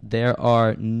American? there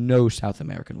are no South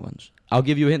American ones. I'll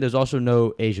give you a hint. There's also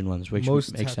no Asian ones, which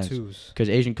Most makes sense tattoos. because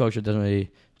Asian culture doesn't really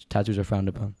tattoos are frowned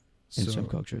upon in So, some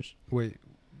cultures. wait.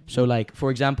 So like for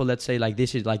example, let's say like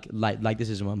this is like this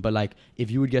is one, but like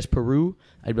if you would guess Peru,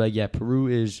 I'd be like, yeah, Peru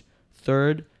is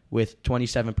 3rd with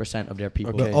 27% of their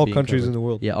people. Okay. All being countries in covered. the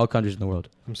world. Yeah, all countries in the world.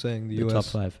 I'm saying the The U.S. top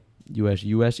 5.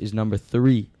 US is number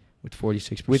 3 with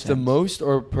 46%. With the most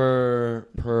or per?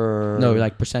 No,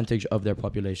 like percentage of their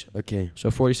population. Okay. So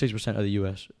 46% of the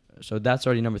US. So that's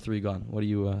already number 3 gone. What do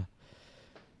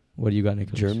you got,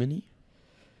 Nicholas? Germany.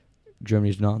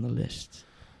 Germany's not on the list.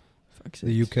 Fuck's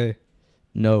The sakes. UK.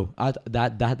 No,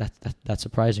 that's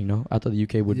surprising. No, I thought the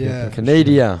UK would be Yeah. up there for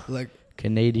Canada. Like sure.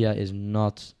 Canada is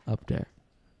not up there.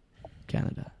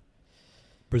 Canada.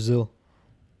 Brazil.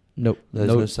 Nope. There's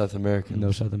no, no South American.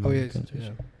 no South Oh American yes. countries.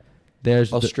 Yeah.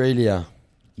 There's Australia.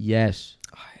 yes.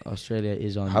 Australia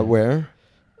is on. How there. where?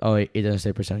 Oh, it doesn't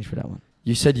say percentage for that one.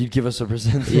 You said you'd give us a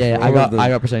percentage. Yeah, for I all got of them. I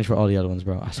got percentage for all the other ones,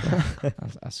 bro. I swear.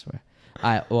 I swear.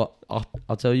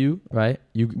 I'll tell you, right?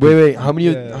 You Wait. How many?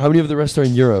 Yeah. How many of the rest are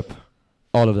in Europe?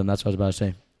 all of them. That's what I was about to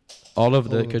say. All of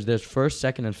the Oh. because there's first,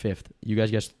 second, and fifth. You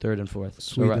guys guess third and fourth.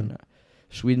 So Sweden. now,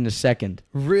 Sweden is second.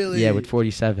 Really? Yeah, with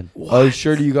 47. Oh,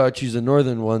 surely you gotta choose the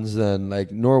northern ones then,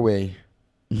 like Norway,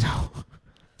 No,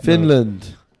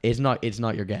 Finland. it's not. It's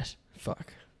not your guess.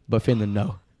 Fuck. But Finland,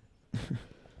 no.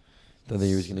 Don't think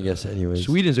he was gonna guess anyways.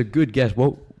 Sweden's a good guess.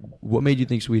 What made you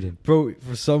think Sweden? Bro,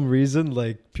 for some reason,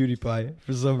 like PewDiePie.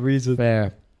 For some reason.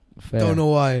 Fair. Don't know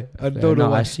why. I don't know No,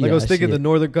 why. I see Like it, I was I thinking see the it.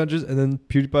 northern countries, and then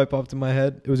PewDiePie popped in my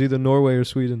head. It was either Norway or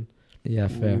Sweden. Yeah,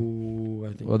 fair. Ooh,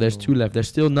 I think Well, there's no. 2 left. There's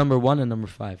still number 1 and number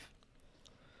 5.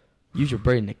 Use your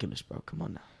brain, Nicholas, bro. Come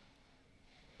on now.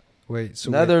 Wait, so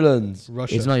Netherlands.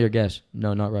 Russia. It's not your guess.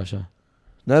 No, not Russia.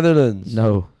 Netherlands.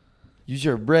 No. Use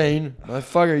your brain.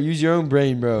 Motherfucker, use your own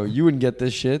brain, bro. You wouldn't get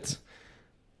this shit.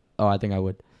 Oh, I think I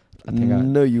would. I think I.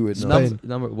 No, you would Spain. not.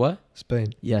 Number what?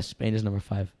 Spain. Yes, Spain is number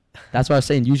 5. That's why I was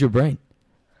saying use your brain.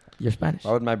 You're Spanish.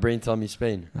 Why would my brain tell me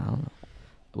Spain? I don't know.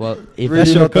 Well, if That's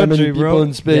Really your not that many country, people bro.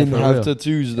 in Spain Yeah, for have real.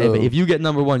 tattoos, hey, though. but if you get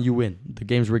number 1, you win. The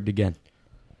game's rigged again.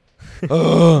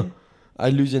 Ugh. I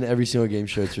lose in every single game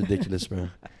show. It's ridiculous, bro.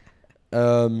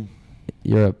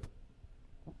 Europe.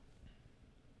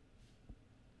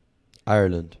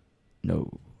 Ireland.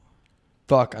 No.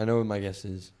 Fuck, I know what my guess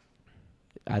is.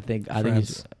 I think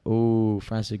it's. Oh,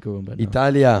 France is good, but no.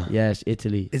 Italia. Yes,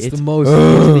 Italy. It's the most.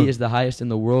 Italy is the highest in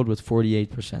the world with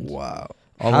 48%. Wow.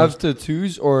 Have Almost,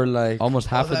 tattoos or like... almost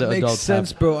half of that the makes adults sense,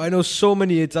 have. bro. I know so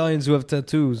many Italians who have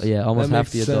tattoos. Yeah, almost That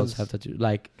half makes the adults sense. have tattoos.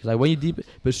 Like, cause like when you deep,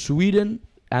 but Sweden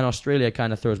and Australia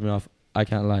kind of throws me off. I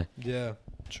can't lie. Yeah.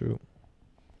 True.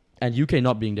 And UK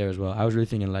not being there as well. I was really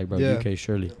thinking like, bro, Yeah. UK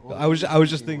surely. I was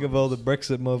just thinking of all the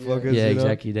Brexit motherfuckers. Yeah, you know?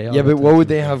 exactly. They all Yeah, have but what would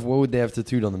they tattoos. have? What would they have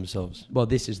tattooed on themselves? Well,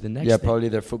 this is the next. Yeah, thing. probably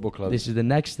their football club. This is the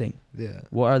next thing. Yeah.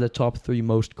 What are the top 3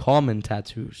 most common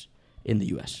tattoos in the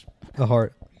US? A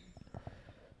heart.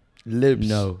 Lips.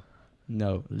 No.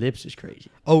 Lips is crazy.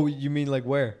 Oh, you mean like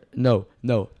where? No.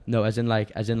 As in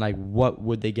like, what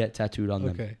would they get tattooed on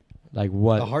them? Okay. Like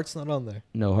what? The heart's not on there.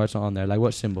 No, heart's not on there. Like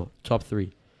what symbol? Top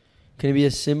 3. Can it be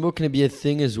a symbol? Can it be a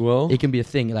thing as well? It can be a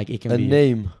thing. Like it can a be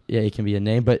name. Yeah, it can be a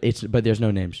name, but there's no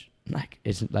names. Like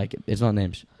it's not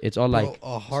names. It's all like Bro,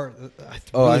 a heart.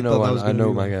 Oh, really I know thought that one. was I gonna know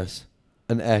be my one. guess.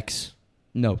 An X.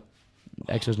 no.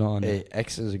 X is not on there. Hey,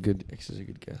 X is a good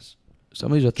guess.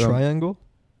 Some of these are thrown. Triangle.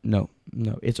 No.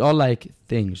 It's all like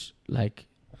things. Like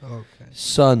Okay.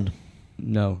 Sun.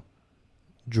 no.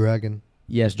 Dragon.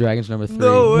 Yes, dragon's number 3.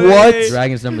 No way. What?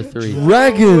 Dragon's number 3.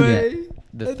 Dragon. Yeah.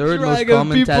 The A third most dragon,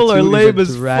 common people tattoo are lame is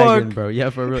as a dragon, fuck. bro. Yeah,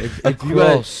 for real. If, A if you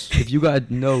got, cross. if you got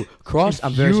no cross,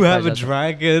 I'm very you have a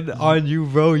surprised dragon on you,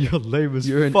 bro. You're lame as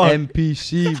You're fuck. an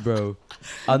NPC, bro.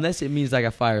 Unless it means like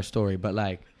a fire story, but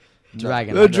like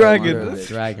dragon. A like, dragon. bro,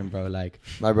 dragon, bro. Like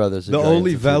My brother's a The dragon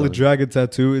only tattoo valid lover. dragon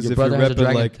tattoo is your if you're brother has a repping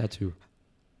dragon like. tattoo.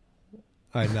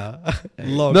 I know.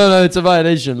 Love. No, it's a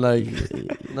violation. Like,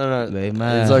 no, Hey,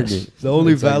 man. it's ugly. The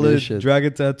only It's ugly as valid shit.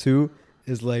 dragon tattoo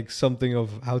is like something of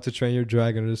How to Train Your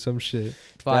Dragon or some shit.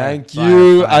 Fire, Thank fire,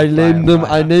 you. fire, I named fire, them.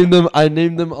 fire. I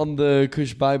named them on the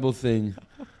KushBible thing.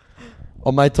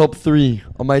 On my top 3.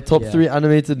 On my top Yeah. 3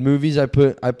 animated movies, I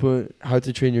put How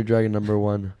to Train Your Dragon number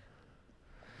 1.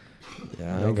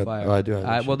 Yeah, No I got. fire. Oh, I do have.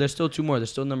 that Well, shit. there's still 2 more. There's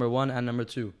still number 1 and number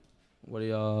 2. What do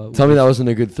y'all? Tell me that wasn't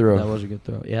a good throw. That was a good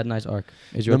throw. It had a nice arc.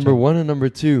 Is your Number turn. 1 and number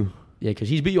 2. Yeah, because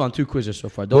he's beat you on 2 quizzes so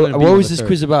far. Don't let him beat What you on was the this third.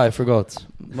 quiz about? I forgot.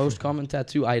 Most common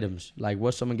tattoo items. Like,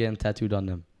 what's someone getting tattooed on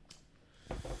them?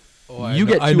 Oh, You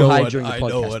get too high during the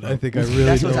podcast, bro. I think I really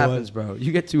That's know what what. happens, bro.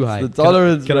 You get too high. The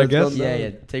tolerance. can I bro, guess? it's Yeah, not- yeah.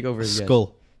 Take over his guess.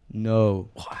 Skull. No.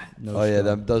 No. Oh yeah, skull.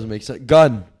 that does make sense.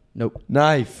 Gun. Nope.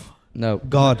 Knife. No.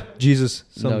 God. Jesus.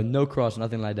 No. No cross.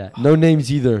 Nothing like that. No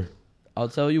names either. I'll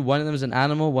tell you. One of them is an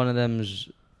animal. One of them is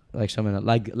like something else.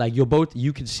 Like you're both.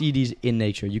 You could see these in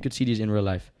nature. You could see these in real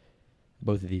life.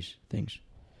 Both of these things.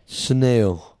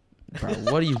 Snail. Bro,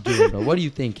 what are you doing, bro? What are you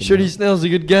thinking? Shitty bro? snail's a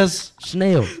good guess.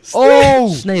 Snail.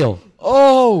 Oh. Snail.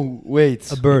 Oh.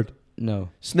 Wait. A bird. No.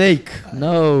 Snake.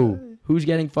 No. Who's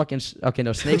getting fucking? Okay,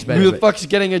 no. Snake's better. Who the but- fuck's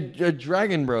getting a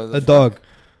dragon, bro? The A fuck? dog.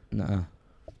 Nuh-uh.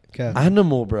 Cat.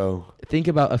 Animal, bro. Think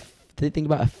about a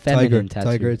feminine tattoo.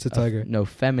 Tiger, it's a tiger. No,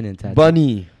 feminine tattoo.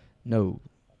 Bunny. No.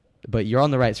 But you're on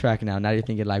the right track now. Now you're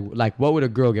thinking like what would a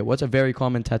girl get? What's a very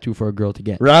common tattoo for a girl to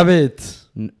get? Rabbit.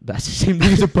 That's the same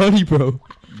thing as a bunny, bro.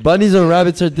 Bunnies and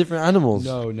rabbits are different animals.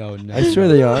 No. I swear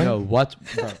they are. No, what?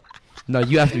 Bro. No,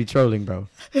 you have to be trolling, bro.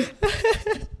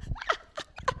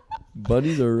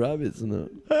 Bunnies or rabbits? No.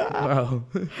 Bro.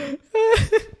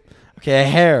 Okay, a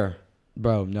hare.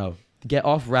 Bro, no. Get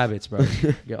off rabbits, bro.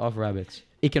 Get off rabbits.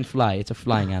 It can fly. It's a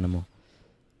flying animal.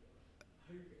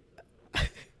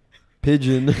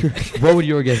 Pigeon. What would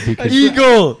your guess be? 'Cause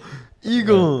Eagle.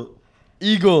 Eagle.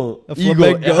 Eagle. A Eagle.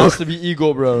 It flamingo. has to be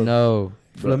eagle, bro. No,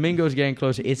 Bro. flamingo's getting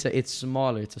closer. It's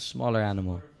smaller. It's a smaller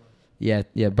animal. Yeah,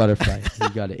 butterfly. You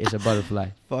got it. It's a butterfly.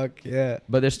 Fuck yeah.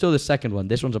 But there's still the second one.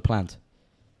 This one's a plant.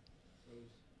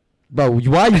 Bro,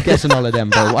 why are you guessing all of them,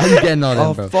 bro? Why are you getting all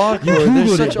of them, bro? Fuck, You bro. There's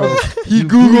Googled such it, bro. He You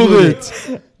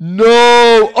Googled it.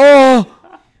 No. Oh.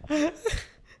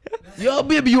 Yo,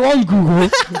 baby, you on Google?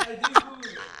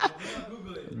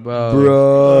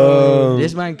 Bro.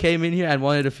 This man came in here and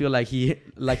wanted to feel like he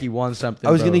won something.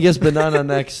 I was bro. gonna guess banana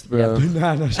next, bro. Yeah,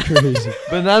 Banana's crazy.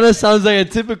 Banana sounds like a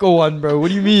typical one, bro. What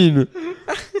do you mean?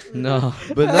 No.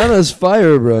 Banana's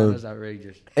fire, bro. That's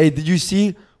outrageous. Hey, did you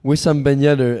see Wissam Ben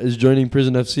Yedder is joining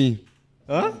Prison FC?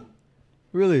 Huh?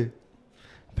 Really?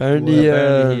 Apparently,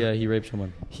 Apparently he raped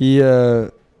someone. he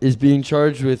is being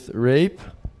charged with rape,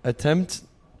 attempt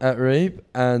at rape,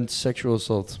 and sexual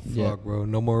assault. Yeah. Fuck, bro.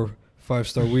 No more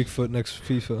 5-star weak foot next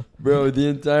FIFA. Bro, the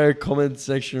entire comment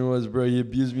section was, bro, he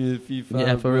abused me with FIFA.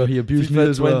 Yeah, for bro. real, he abused FIFA me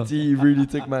as 20 well. he really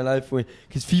took my life away.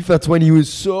 Because FIFA 20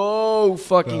 was so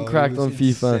fucking Bro, it cracked was on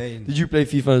FIFA. insane. Did you play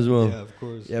FIFA as well? Yeah, of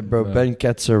course. Yeah, bro, Bro. Ben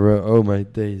Ketzer, bro. Oh my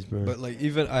days, bro. But like,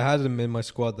 even I had him in my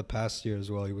squad the past year as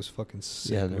well. He was fucking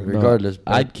sick. yeah, bro. no, regardless.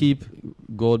 Ben- I'd keep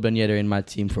Gold Ben Yedder in my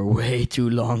team for way too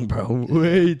long, bro.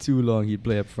 Way too long. He'd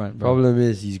play up front, bro. Problem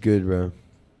is, he's good, bro.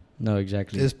 No,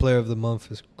 exactly. His player of the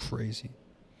month is crazy.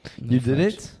 No You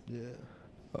did facts. it?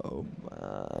 Yeah. Oh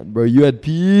man, bro, you had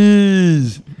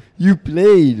peas. You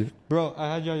played. Bro,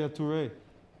 I had Yaya Toure.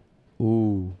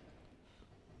 Ooh.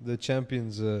 The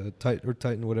champions,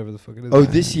 Titan, whatever the fuck it is. Oh,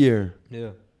 this year. Yeah.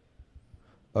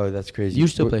 Oh, that's crazy. You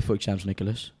still What- play Foot Champs,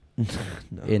 Nicholas?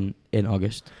 No. In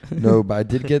August. No, but I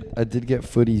did get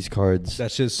footies cards.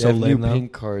 That's just They so have new lame now.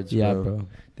 pink cards, Yeah, bro. bro.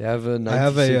 They have a 96 I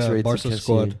have a rated Barca Kessie.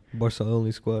 squad. Barca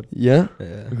only squad. Yeah?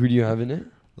 Yeah. Who do you have in it?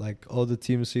 Like all the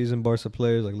team season Barca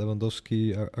players, like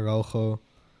Lewandowski, Araujo,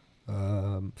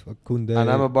 Koundé.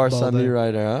 And I'm a Barca Balde. me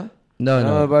rider, huh? No, I'm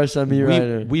no. a Barca me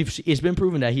rider. It's been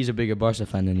proven that he's a bigger Barca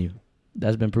fan than you.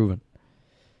 That's been proven.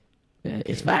 Yeah,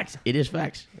 it's facts. It is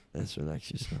facts. Let's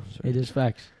relax yourself. It is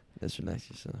facts. Let's relax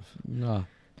yourself. No.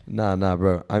 Nah,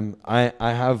 bro. I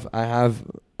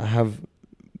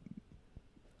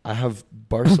have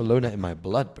Barcelona in my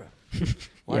blood, bro.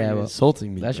 Why Yeah, are you well,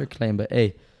 insulting me? That's bro? your claim, but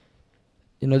hey,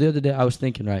 the other day I was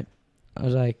thinking, right? I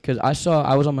was like, because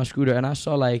I was on my scooter and I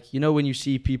saw like, when you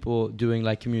see people doing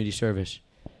like community service,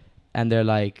 and they're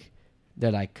like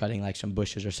cutting like some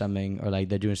bushes or something, or like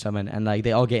they're doing something, and like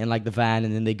they all get in like the van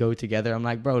and then they go together. I'm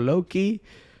like, bro, low key,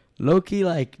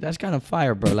 like that's kind of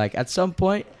fire, bro. Like at some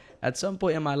point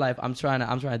in my life, I'm trying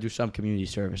to do some community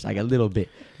service, like a little bit,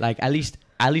 like at least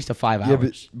a 5 hours. Yeah,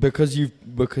 but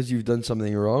because you've done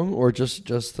something wrong, or just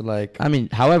to like. I mean,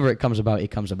 however it comes about, it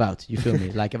comes about. You feel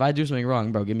me? Like if I do something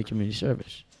wrong, bro, give me community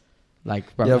service.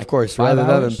 Like, bro, Yeah, like of course. 5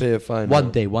 Rather than hours, pay a fine.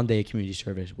 one bro. day a community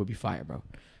service would be fire, bro.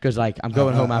 Because like I'm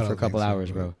going home I after a don't couple think so,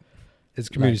 hours, bro. bro. It's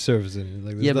community Like- service, and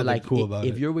like there's Yeah, but nothing like cool about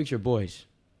if it. you're with your boys,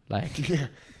 like Yeah,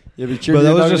 but But you're that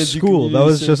not was gonna just do school. That community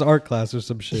was just service. art class or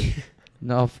some shit.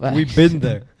 no, facts. We've been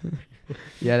there.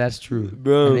 Yeah, that's true.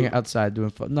 Bro. I think outside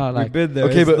doing fun. No, We've like been there.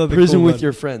 Okay, It's but nothing prison cool with about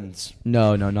your friends.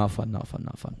 no, not fun.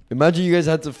 Imagine you guys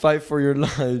had to fight for your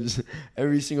lives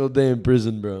every single day in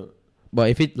prison, bro. But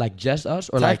if it like just us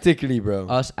or like Tactically, bro.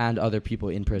 us and other people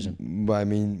in prison, But I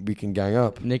mean, we can gang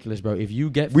up. Nicholas, bro, if you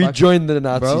get We fucked- joined the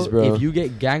Nazis, bro. if you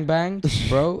get gangbanged,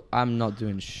 bro, I'm not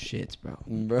doing shit, bro.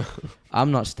 Bro. I'm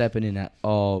not stepping in at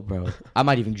all, bro. I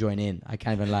might even join in. I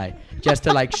can't even lie. Just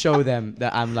to like show them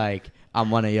that I'm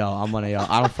one of y'all.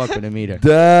 I don't fuck with them either.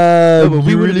 Damn, No, but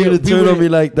you wouldn't really be- gonna turn on me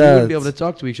like We wouldn't that? be able to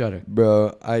talk to each other.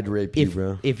 Bro, I'd rape you,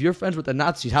 bro. If you're friends with the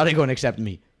Nazis, how they gonna accept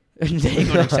me? They ain't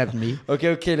gonna accept me,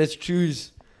 Okay, let's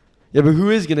choose. Yeah, but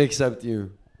who is gonna accept you?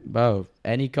 bro.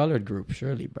 Any colored group,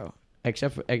 surely, bro.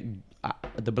 Except for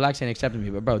the blacks ain't accepting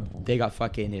me, but bro, they got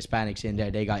fucking Hispanics in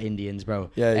there. They got Indians, bro.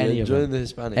 Yeah, any you of join them. the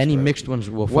Hispanics. Any bro. mixed ones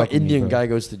will What fuck with me, Indian bro. guy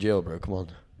goes to jail, bro? Come on,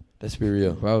 let's be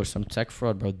real. Bro, some tech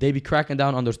fraud, bro. They be cracking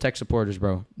down on those tech supporters,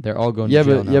 bro. They're all going Yeah, to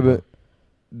jail but now, yeah, bro.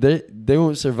 but they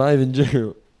won't survive in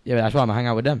jail. Yeah, but that's why I'm gonna hang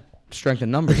out with them. Strength in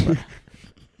numbers, bro.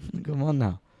 Come on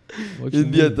now. What you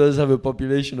India mean? does have a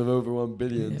population of over 1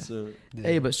 billion, Yeah. so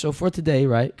Hey, but so for today,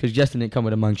 right? Because Justin didn't come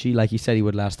with a munchie like he said he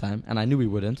would last time, and I knew he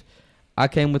wouldn't. I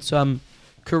came with some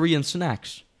Korean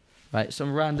snacks, right?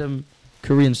 Some random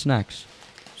Korean snacks.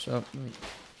 So, let me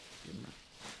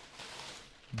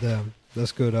Damn,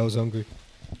 that's good. I was hungry.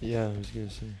 yeah, I was gonna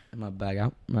say. get my bag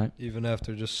out, right? Even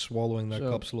after just swallowing that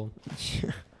So- capsule.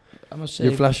 I'm gonna say.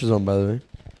 Your flash is on, by the way.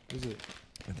 Is it?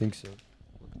 I think so.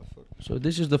 So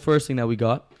this is the first thing that we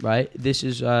got, right? This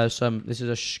is a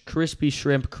crispy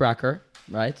shrimp cracker,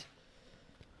 right?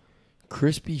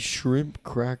 Crispy shrimp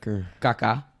cracker.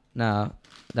 Kaka. Nah,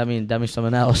 that means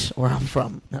something else. Where I'm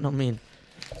from. I don't mean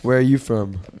Where are you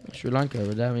from? Sri Lanka.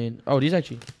 But that mean these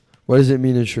actually What does it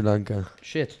mean in Sri Lanka?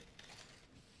 shit.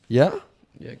 Yeah?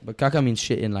 Yeah, but kaka means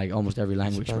shit in like almost every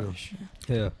language, bro. Spanish.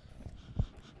 Yeah.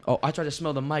 Oh, I tried to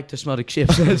smell the mic to smell the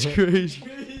chips. That's crazy.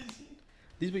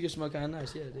 These niggas smell kind of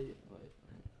nice. Yeah, they.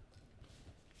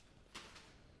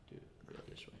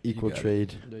 Equal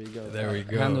trade. There you go. There we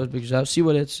go. Hand those pictures out. See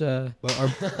what it's.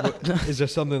 But is there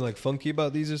something like funky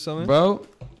about these or something? Bro,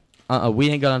 we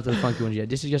ain't got onto the funky ones yet.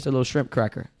 This is just a little shrimp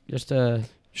cracker. Just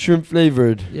Shrimp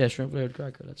flavored. yeah, shrimp flavored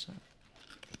cracker. That's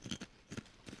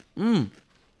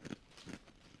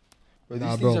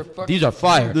Nah, bro. These are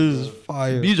fire. This is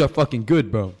fire. These are fucking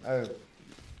good, bro.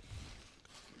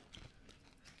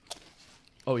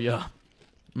 Oh yeah.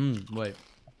 Wait.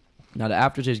 Now the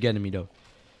aftertaste is getting me though.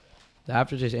 The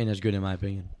aftertaste ain't as good in my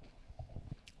opinion.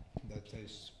 That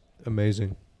tastes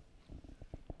amazing.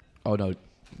 Oh no,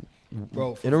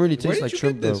 Bro, It don't really where taste did like you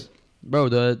shrimp get though. this? bro.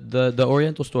 The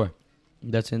Oriental store.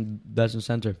 That's in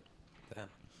center.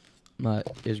 Damn.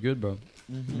 It's good, bro.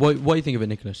 What do you think of it,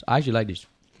 Nicholas? I actually like these.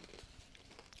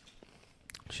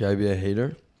 Should I be a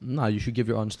hater? Nah, you should give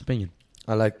your honest opinion.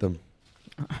 I like them.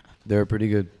 They're pretty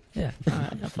good. Yeah,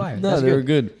 fire. No, That's they were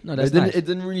good. good. No, that's it didn't, nice. It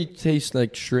didn't really taste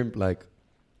like shrimp. Like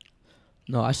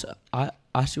No, I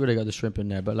see where they got the shrimp in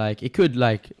there, but like it could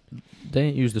like they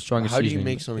didn't use the strongest how do you seasoning.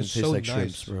 make something It's taste so like nice.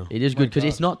 shrimps, bro? It is My good because God.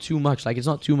 it's not too much. Like it's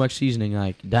not too much seasoning.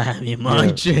 Like damn, you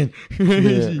munching.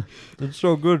 Yeah. It's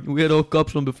so good. We had all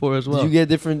cups from before as well. Did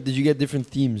you get different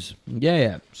themes?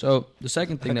 Yeah. So the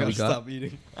second thing that we got. Stop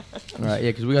eating. All right,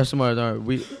 yeah, because we got some more.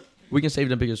 We can save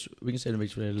them because we can save them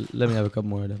because for later. Let me have a couple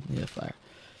more of them. Yeah, fire.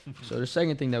 So the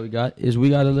second thing that we got is we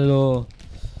got a little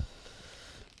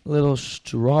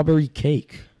strawberry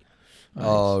cake. All right.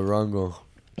 Oh, Rango.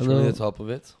 A Show me little- the top of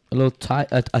it. A little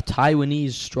a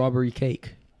Taiwanese strawberry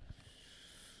cake.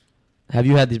 Have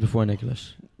you had these before,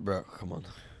 Nicholas? Bro, come on.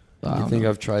 I You don't think know.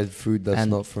 I've tried food that's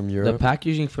And not from The Europe?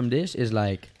 packaging from this is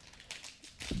like,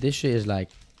 this shit is like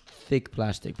thick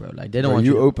plastic, bro. Like they don't Bro, want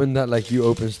you you. open that like you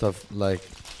open stuff like,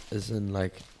 as in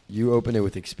like you open it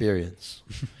with experience.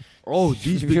 Oh,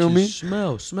 these You feel me?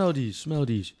 smell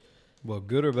these. Well,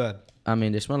 good or bad? I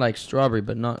mean, they smell like strawberry,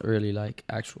 but not really like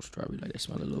actual strawberry. Like they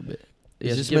smell a little bit. Is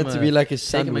Yeah, this give meant 'em to a- be like a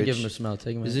Take them and give them a sandwich? smell.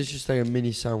 Take them. Is this just like a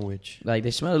mini sandwich? Like they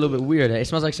smell a little bit weird. It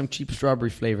smells like some cheap strawberry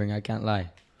flavoring. I can't lie.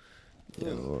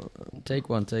 Take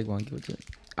one. Give it to.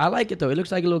 I like it though. It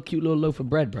looks like a little cute little loaf of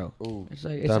bread, bro. Oh, It's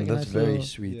like damn, like a that's nice very little-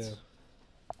 sweet. Yeah.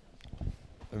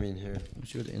 I mean, here.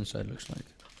 Let's see what the inside looks like.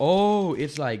 Oh,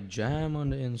 it's like jam on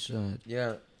the inside.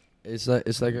 Yeah, it's like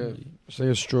a strawberry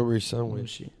Let me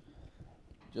sandwich. see.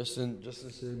 Justin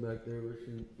sitting back there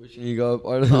wishing you got a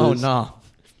part of Oh this. no.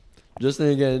 Justin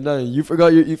again. No, you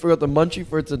forgot the munchie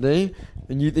for today,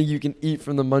 and you think you can eat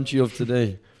from the munchie of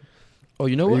today. Oh,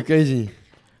 you know Are you what? crazy?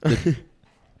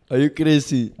 Are you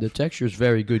crazy? The texture is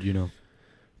very good. You know.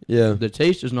 Yeah. The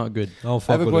taste is not good. I'll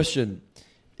I have a question.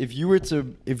 If you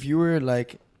were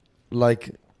like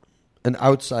an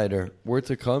outsider were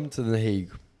to come to The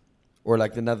Hague or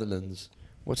like the Netherlands,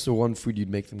 what's the one food you'd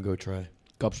make them go try?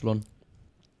 Kapsalon.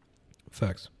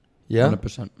 Facts. Yeah.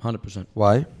 100%.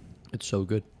 Why? It's so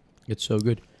good.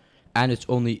 And it's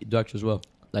only Dutch as well.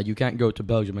 Like you can't go to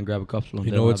Belgium and grab a kapsalon.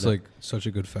 You They know, don't it's have like such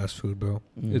a good fast food, bro.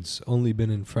 Mm. It's only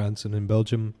been in France and in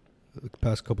Belgium the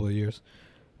past couple of years.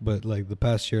 But like the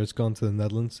past year it's gone to the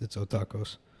Netherlands. It's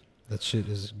otakos. That shit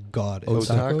is god. Oh, It's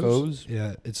Tacos?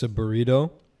 yeah, it's a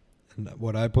burrito. And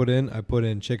what I put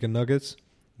in chicken nuggets,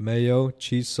 mayo,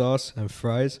 cheese sauce, and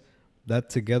fries. That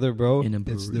together, bro, In a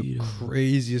it's the burrito.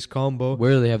 craziest combo.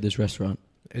 Where do they have this restaurant?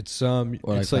 It's Or like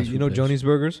it's like fast you know food place. Johnny's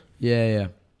Burgers. Yeah.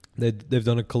 They've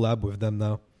done a collab with them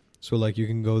now, so like you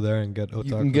can go there and get otakos.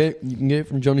 You can get it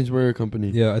from Johnny's Burger Company.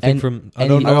 Yeah, I think And from I any-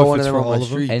 don't I got know one if it's of for them on all my of them.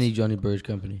 street. Any Johnny Burge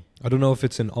company. I don't know if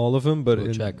it's in all of them, but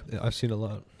Go check. I've seen a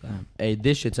lot. Damn. Hey,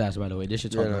 this shit's ass, by the way. This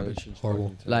shit's hot garbage.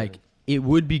 Horrible. Like, it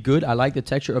would be good. I like the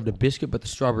texture of the biscuit, but the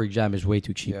strawberry jam is way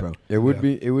too cheap, bro. It would Yeah.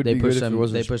 be They be put good some- if it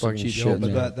wasn't they put some fucking cheese shit. Yo, in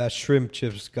but there. that shrimp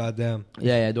chips, goddamn.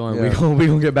 Yeah, don't worry. Yeah. We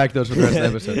gonna get back to those for the rest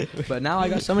of the episode. But now I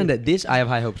got something that I have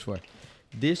high hopes for.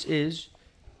 This is,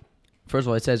 first of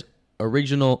all, it says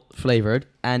original flavored,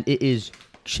 and it is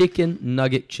chicken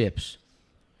nugget chips.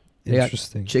 They got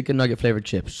Interesting. Chicken nugget flavored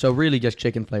chips. So really just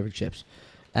chicken flavored chips.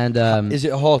 And Is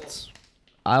it hot?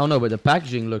 I don't know, but the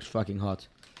packaging looks fucking hot.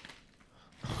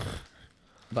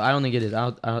 But I don't think it is. I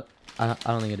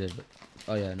don't think it is. But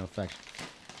oh yeah, no facts.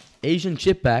 Asian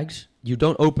chip bags You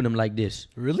don't open them like this.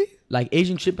 Really? Like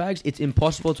Asian chip bags, it's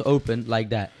impossible to open like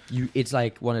that. It's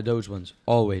like one of those ones.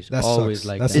 Always, That always sucks.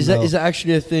 like That's that. Is that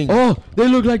actually a thing? Oh, they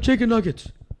look like chicken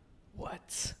nuggets.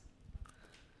 What?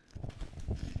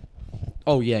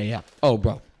 Oh yeah. Oh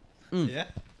bro. Yeah.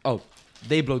 Oh,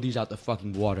 they blow these out the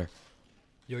fucking water.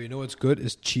 Yo, you know what's good?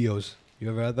 Is Cheetos. You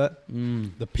ever had that?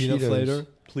 The peanut Cheetos. flavor.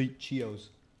 Cheetos.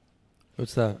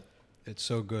 What's that? It's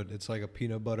so good. It's like a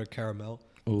peanut butter caramel.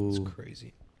 It's Ooh,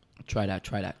 crazy. try that.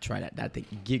 That thing.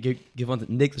 Give on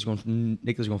to Nicholas.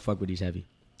 Nicholas gonna fuck with these heavy.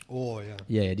 Oh yeah.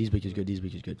 Yeah. These big is good. These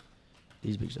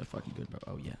bigs are fucking good, bro.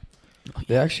 Oh yeah.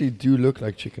 They actually do look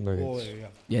like chicken nuggets. Oh yeah.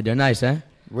 Yeah, they're nice, eh?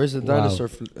 Where's the Wow. dinosaur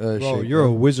Bro, shape, you're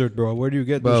a wizard, bro. Where do you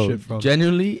get Bro, this shit from?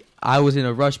 genuinely, I was in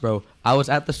a rush, bro. I was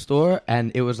at the store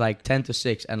and it was like 10 to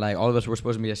 6 and like all of us were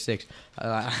supposed to be at 6.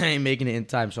 I ain't making it in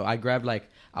time. So I grabbed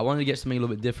I wanted to get something a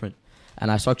little bit different. And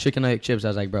I saw chicken nugget chips. I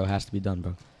was like, bro, it has to be done,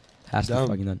 bro. Has to be Damn.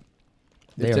 fucking done.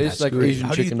 It They are tastes like screwed. Asian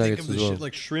How do you chicken think nuggets of as this well. shit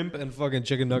like shrimp and fucking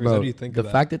chicken nuggets? Bro, How do you think the of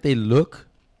that? fact that they look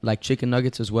like chicken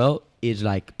nuggets as well is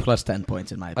like plus 10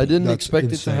 points in my I opinion. didn't That's expect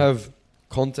it insane. to have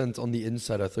content on the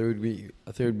inside. I thought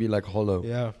it would be like hollow.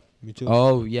 Yeah, me too.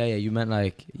 Oh, yeah. You meant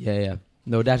like, yeah.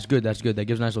 No, that's good. That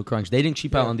gives nice little crunch. They didn't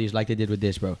cheap out Yeah. on these like they did with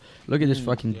this, bro. Look at this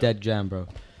fucking dead jam, bro.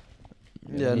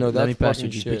 Yeah, Let me pass you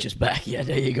fucking these shit. bitches back. Yeah,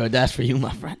 there you go. That's for you,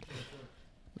 my friend.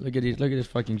 Look at this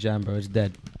fucking jam, bro. It's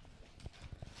dead.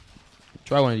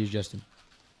 Try one of these, Justin.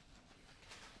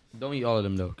 Don't eat all of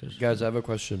them though, cause Guys, I have a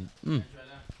question.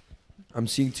 I'm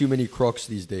seeing too many Crocs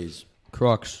these days.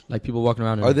 Crocs, like people walking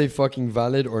around. Are they fucking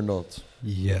valid or not?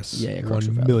 Yes. Yeah, Crocs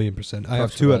are 1,000,000%. I have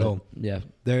Crocs are two at valid. home. Yeah.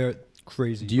 They're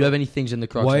crazy. Do you have any things in the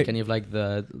Crocs? White- Like any of like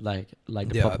the yeah,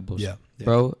 poppables? yeah.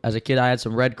 Bro, as a kid, I had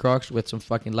some red Crocs with some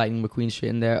fucking Lightning McQueen shit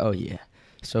in there. Oh yeah,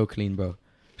 so clean, bro.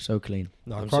 So clean.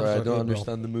 No, I'm Crocs sorry, I are don't good, bro.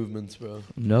 understand the movements, bro.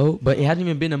 No, but it hadn't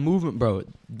even been a movement, bro.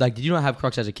 Like, did you not have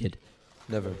Crocs as a kid?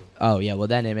 Never. Oh yeah, well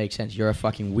then it makes sense. You're a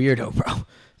fucking weirdo, bro.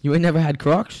 You ain't never had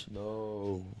Crocs?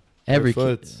 No. Every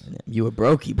Barefoot. kid. You were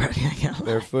brokey, bro.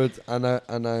 Barefoot, and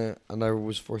I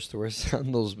was forced to wear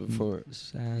sandals before.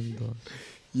 Sandals.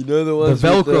 You know the ones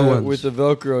Velcro ones. with the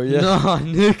Velcro, yeah. No,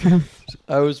 Nick.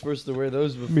 I was forced to wear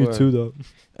those before. Me too, though.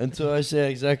 Until I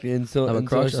say exactly until No, but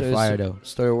until I Crocs are started, fire though.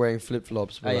 started wearing flip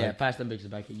flops. Oh yeah, pass them bitches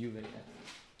back here. You.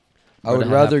 I would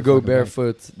Brother, rather have go fucking right.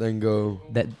 barefoot than go.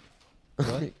 That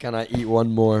Can I eat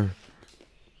one more?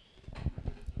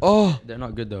 Oh, they're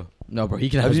not good though. No, bro. He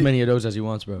can Have have as you- many of those as he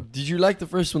wants, bro. did you like the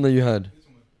first one that you had?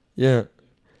 Yeah.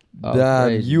 Oh, Damn,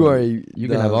 crazy, you bro. are a You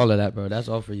can have all of that, bro. That's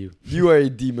all for you. You are a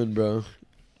demon, bro.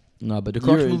 No, but the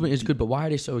Crocs You're- movement is good. But why are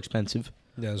they so expensive?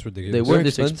 Yeah, it's ridiculous. They They're weren't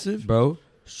this expensive? bro.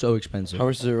 So expensive. How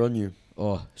much does it run you?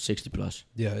 Oh, 60 plus.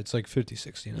 Yeah, it's like 50,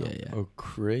 60 now. Yeah. Oh,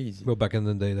 crazy. Well, back in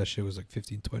the day, that shit was like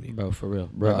 15, 20. Bro, for real.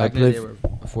 Bro, Back I then they play were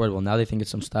affordable. Now they think it's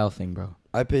some style thing, bro.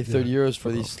 I pay 30 Yeah. euros for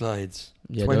Bro. these slides.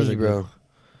 Yeah, 20, those are bro.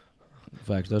 good.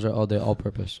 Facts. Those are all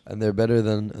purpose. And they're better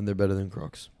than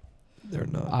Crocs. They're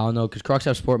not. I don't know, cause Crocs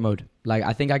have sport mode. Like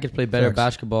I think I could play better Facts.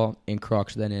 basketball in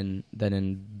Crocs than in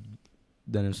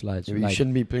slides. Yeah, but you Like,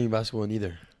 shouldn't be playing basketball in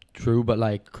either. true, but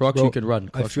like Crocs Bro, you could run.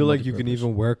 I Crocs feel are like you can multipurpose.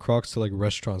 even wear Crocs to like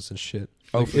restaurants and shit.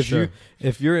 Oh, Like, for if sure.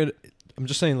 if you're in, I'm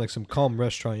just saying like some calm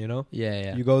restaurant, you know.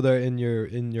 Yeah. You go there in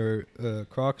your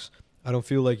Crocs. I don't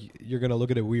feel like you're gonna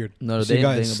look at it weird. No, You they see ain't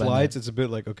guys thinking about slides. that. It's a bit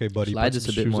like okay, buddy. Slides put is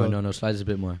a some bit shoes more. on. No, slides is a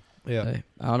bit more. Yeah. Hey,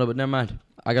 I don't know, but never mind.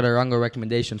 I got a Rango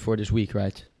recommendation for this week,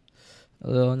 right? A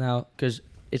little now, because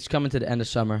it's coming to the end of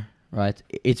summer, right?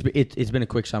 It's been a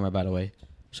quick summer, by the way.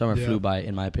 Summer Yeah. flew by,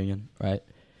 in my opinion, right?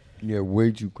 Yeah,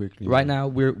 way too quickly. Right man. now,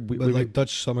 But like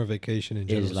Dutch summer vacation in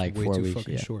general is like way 4 too weeks.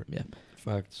 fucking Yeah, short. yeah.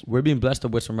 Facts. We're being blessed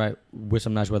up with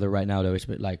some nice weather right now, though. It's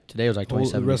been like today was like Whole-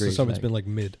 27 the rest degrees. of the summer's like- been like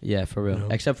mid. yeah, for real. you know?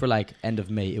 Except for like end of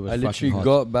May, it was I fucking literally hot.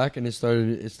 got back and it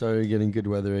started getting good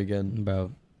weather again.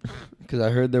 Bro, Because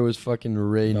I heard there was fucking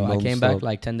rain. I came back nonstop.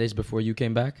 like 10 days before you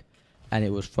came back, and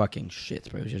it was fucking shit,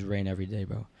 bro. It was just rain every day,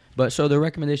 bro. But so the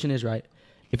recommendation is, right,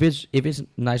 if it's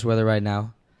nice weather right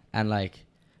now, and like,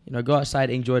 you know, go outside,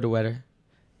 enjoy the weather,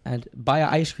 and buy an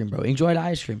ice cream, bro. Enjoy the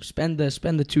ice cream. Spend the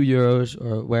 €2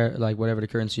 or whatever the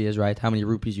currency is, right? How many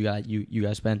rupees you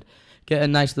guys spend? Get a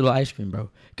nice little ice cream,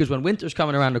 bro. Because when winter's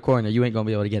coming around the corner, you ain't gonna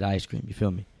be able to get ice cream. You feel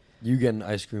me? You get an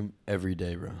ice cream every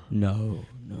day, bro. No.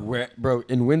 Where, bro?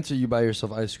 In winter, you buy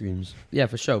yourself ice creams. Yeah,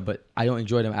 for sure. But I don't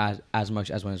enjoy them as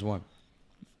much as when it's warm.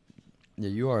 Yeah,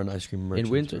 you are an ice cream merchant.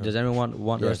 In winter, bro. does anyone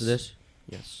want the rest of Yes.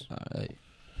 this? Yes. Alright.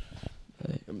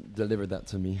 Deliver that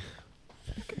to me.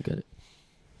 Get it.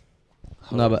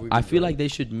 How No, have but we I been feel going? like they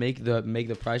should make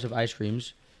the price of ice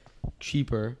creams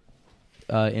cheaper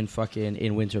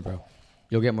in winter, bro.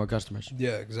 You'll get more customers.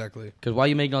 Yeah, exactly. Because while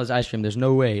you making all this ice cream, there's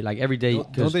no way, like every day.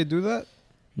 Don't 'cause- they do that?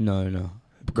 No.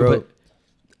 Bro,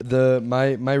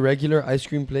 my regular ice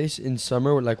cream place in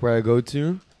summer, like where I go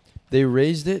to, they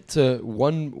raised it to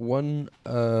one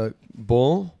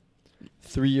bowl,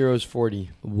 €3.40.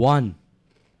 One.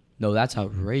 No, that's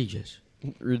outrageous.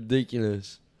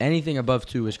 Ridiculous. Anything above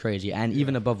 2 is crazy, and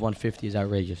even above 150 is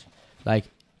outrageous. Like,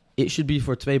 it should be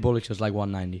for 2 bolletjes like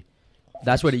 190.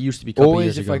 That's what it used to be.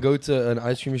 Always, if I go to an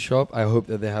ice cream shop, I hope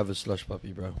that they have a slush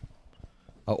puppy, bro.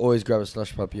 I'll always grab a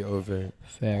slush puppy over.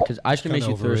 Fair, because ice cream makes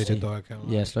you thirsty. Though, I can't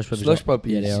lie. Yeah, slush puppies. Slush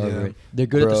puppies. Yeah, they are Yeah. overrated. They're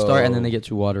good at the start, and then Bro. they get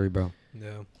too watery, bro. Yeah.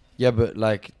 Yeah, but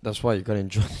like that's why you gotta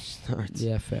enjoy the start.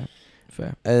 Yeah, fair.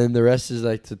 And the rest is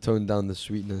like to tone down the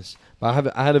sweetness.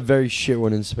 But I had a very shit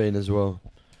one in Spain as well.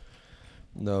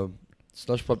 No,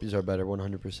 slush puppies are better,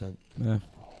 100%. Yeah.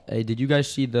 Hey, did you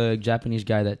guys see the Japanese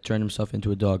guy that turned himself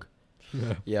into a dog?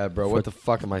 Yeah. Yeah, bro. For- What the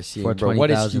fuck am I seeing, for bro?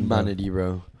 What is 20,000, bro. humanity,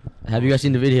 bro? Have you guys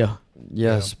seen the video?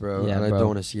 Yes, bro. Yeah, and I bro. don't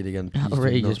want to see it again. Please do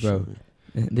Outrageous, not show bro.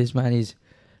 me. This man is.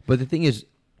 But the thing is,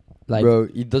 like, Bro,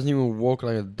 he doesn't even walk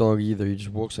like a dog either. He just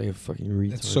walks like a fucking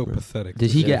retard. It's so bro. pathetic.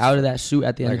 did he get Yes. out of that suit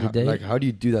at the end Like, of the day? like, how do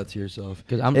you do that to yourself?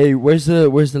 Because I'm, Hey, where's the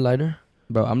lighter?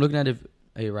 bro, I'm looking at it.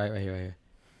 Hey, right here.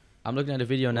 I'm looking at the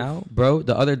video now, bro.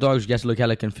 The other dogs just look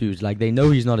hella confused. Like, they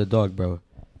know he's not a dog, bro.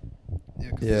 Yeah,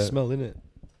 'cause Yeah. the smell in it.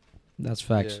 That's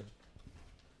facts.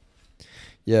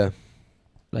 Yeah.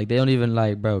 Like, they don't even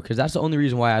like, bro. Because that's the only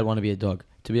reason why I'd want to be a dog.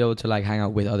 To be able to, like, hang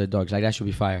out with other dogs. Like, that should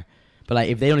be fire. But, like,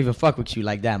 if they don't even fuck with you,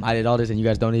 like, damn, I did all this and you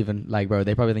guys don't even, like, bro,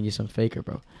 they probably think you're some faker,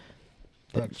 bro.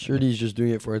 Surely he's just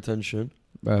doing it for attention.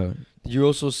 Bro, Did you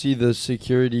also see the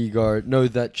security guard? No,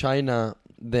 that China,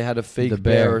 they had a fake The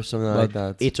bear. bear. Or something Well, like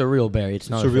that. it's a real bear. It's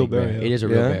not a real fake bear. bear, yeah. It is a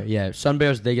real Yeah? bear. Yeah. Sun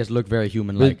bears, they just look very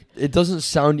human. But Like, it doesn't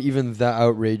sound even that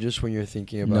outrageous when you're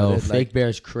thinking about no, it. fake Like,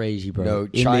 bear's crazy, bro. no,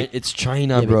 In the- it's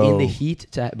China, yeah, but bro. in the heat,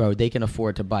 bro, they can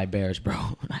afford to buy bears, bro.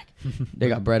 Like, they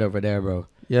got bread over there, bro.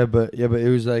 yeah, but it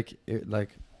was like,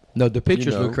 No, the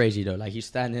pictures know. look crazy though. Like, he's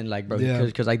standing, like, bro, Yeah.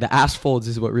 because like the ass folds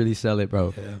is what really sell it,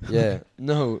 bro. Yeah. yeah,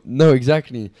 no,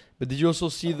 exactly. But did you also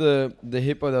see the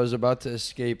hippo that was about to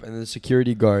escape, and the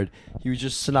security guard? He was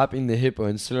just slapping the hippo,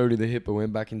 and slowly the hippo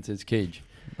went back into its cage.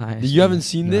 You haven't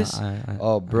seen this?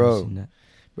 Oh, bro.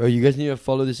 Bro, you guys need to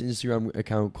follow this Instagram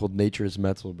account called Nature is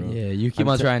Metal, bro. Yeah, you keep I'm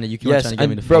on te- trying to. You keep on Yes, trying to get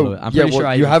me and to bro, follow it. I'm yeah, pretty sure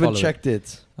well, I you even haven't follow checked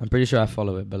it. I'm pretty sure I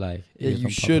follow it, but like, Yeah, it you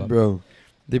doesn't pop should, up. bro.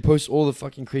 They post all the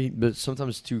fucking crazy, but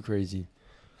sometimes too crazy.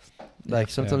 Like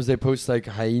Yeah, sometimes they post like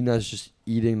hyenas just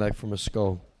eating like from a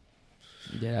skull.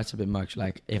 Yeah, that's a bit much.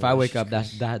 Like, if Yeah, I that's wake just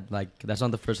up, that's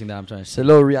not the first thing that I'm trying to It's say. a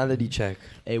little reality check.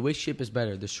 Hey, which chip is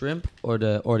better, the shrimp or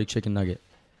the chicken nugget?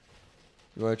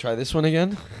 You want to try this one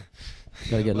again?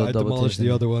 Gotta get a I little double demolished taste in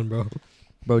the it. other one, bro.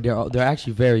 Bro, they're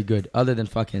actually very good. Other than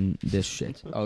fucking this shit.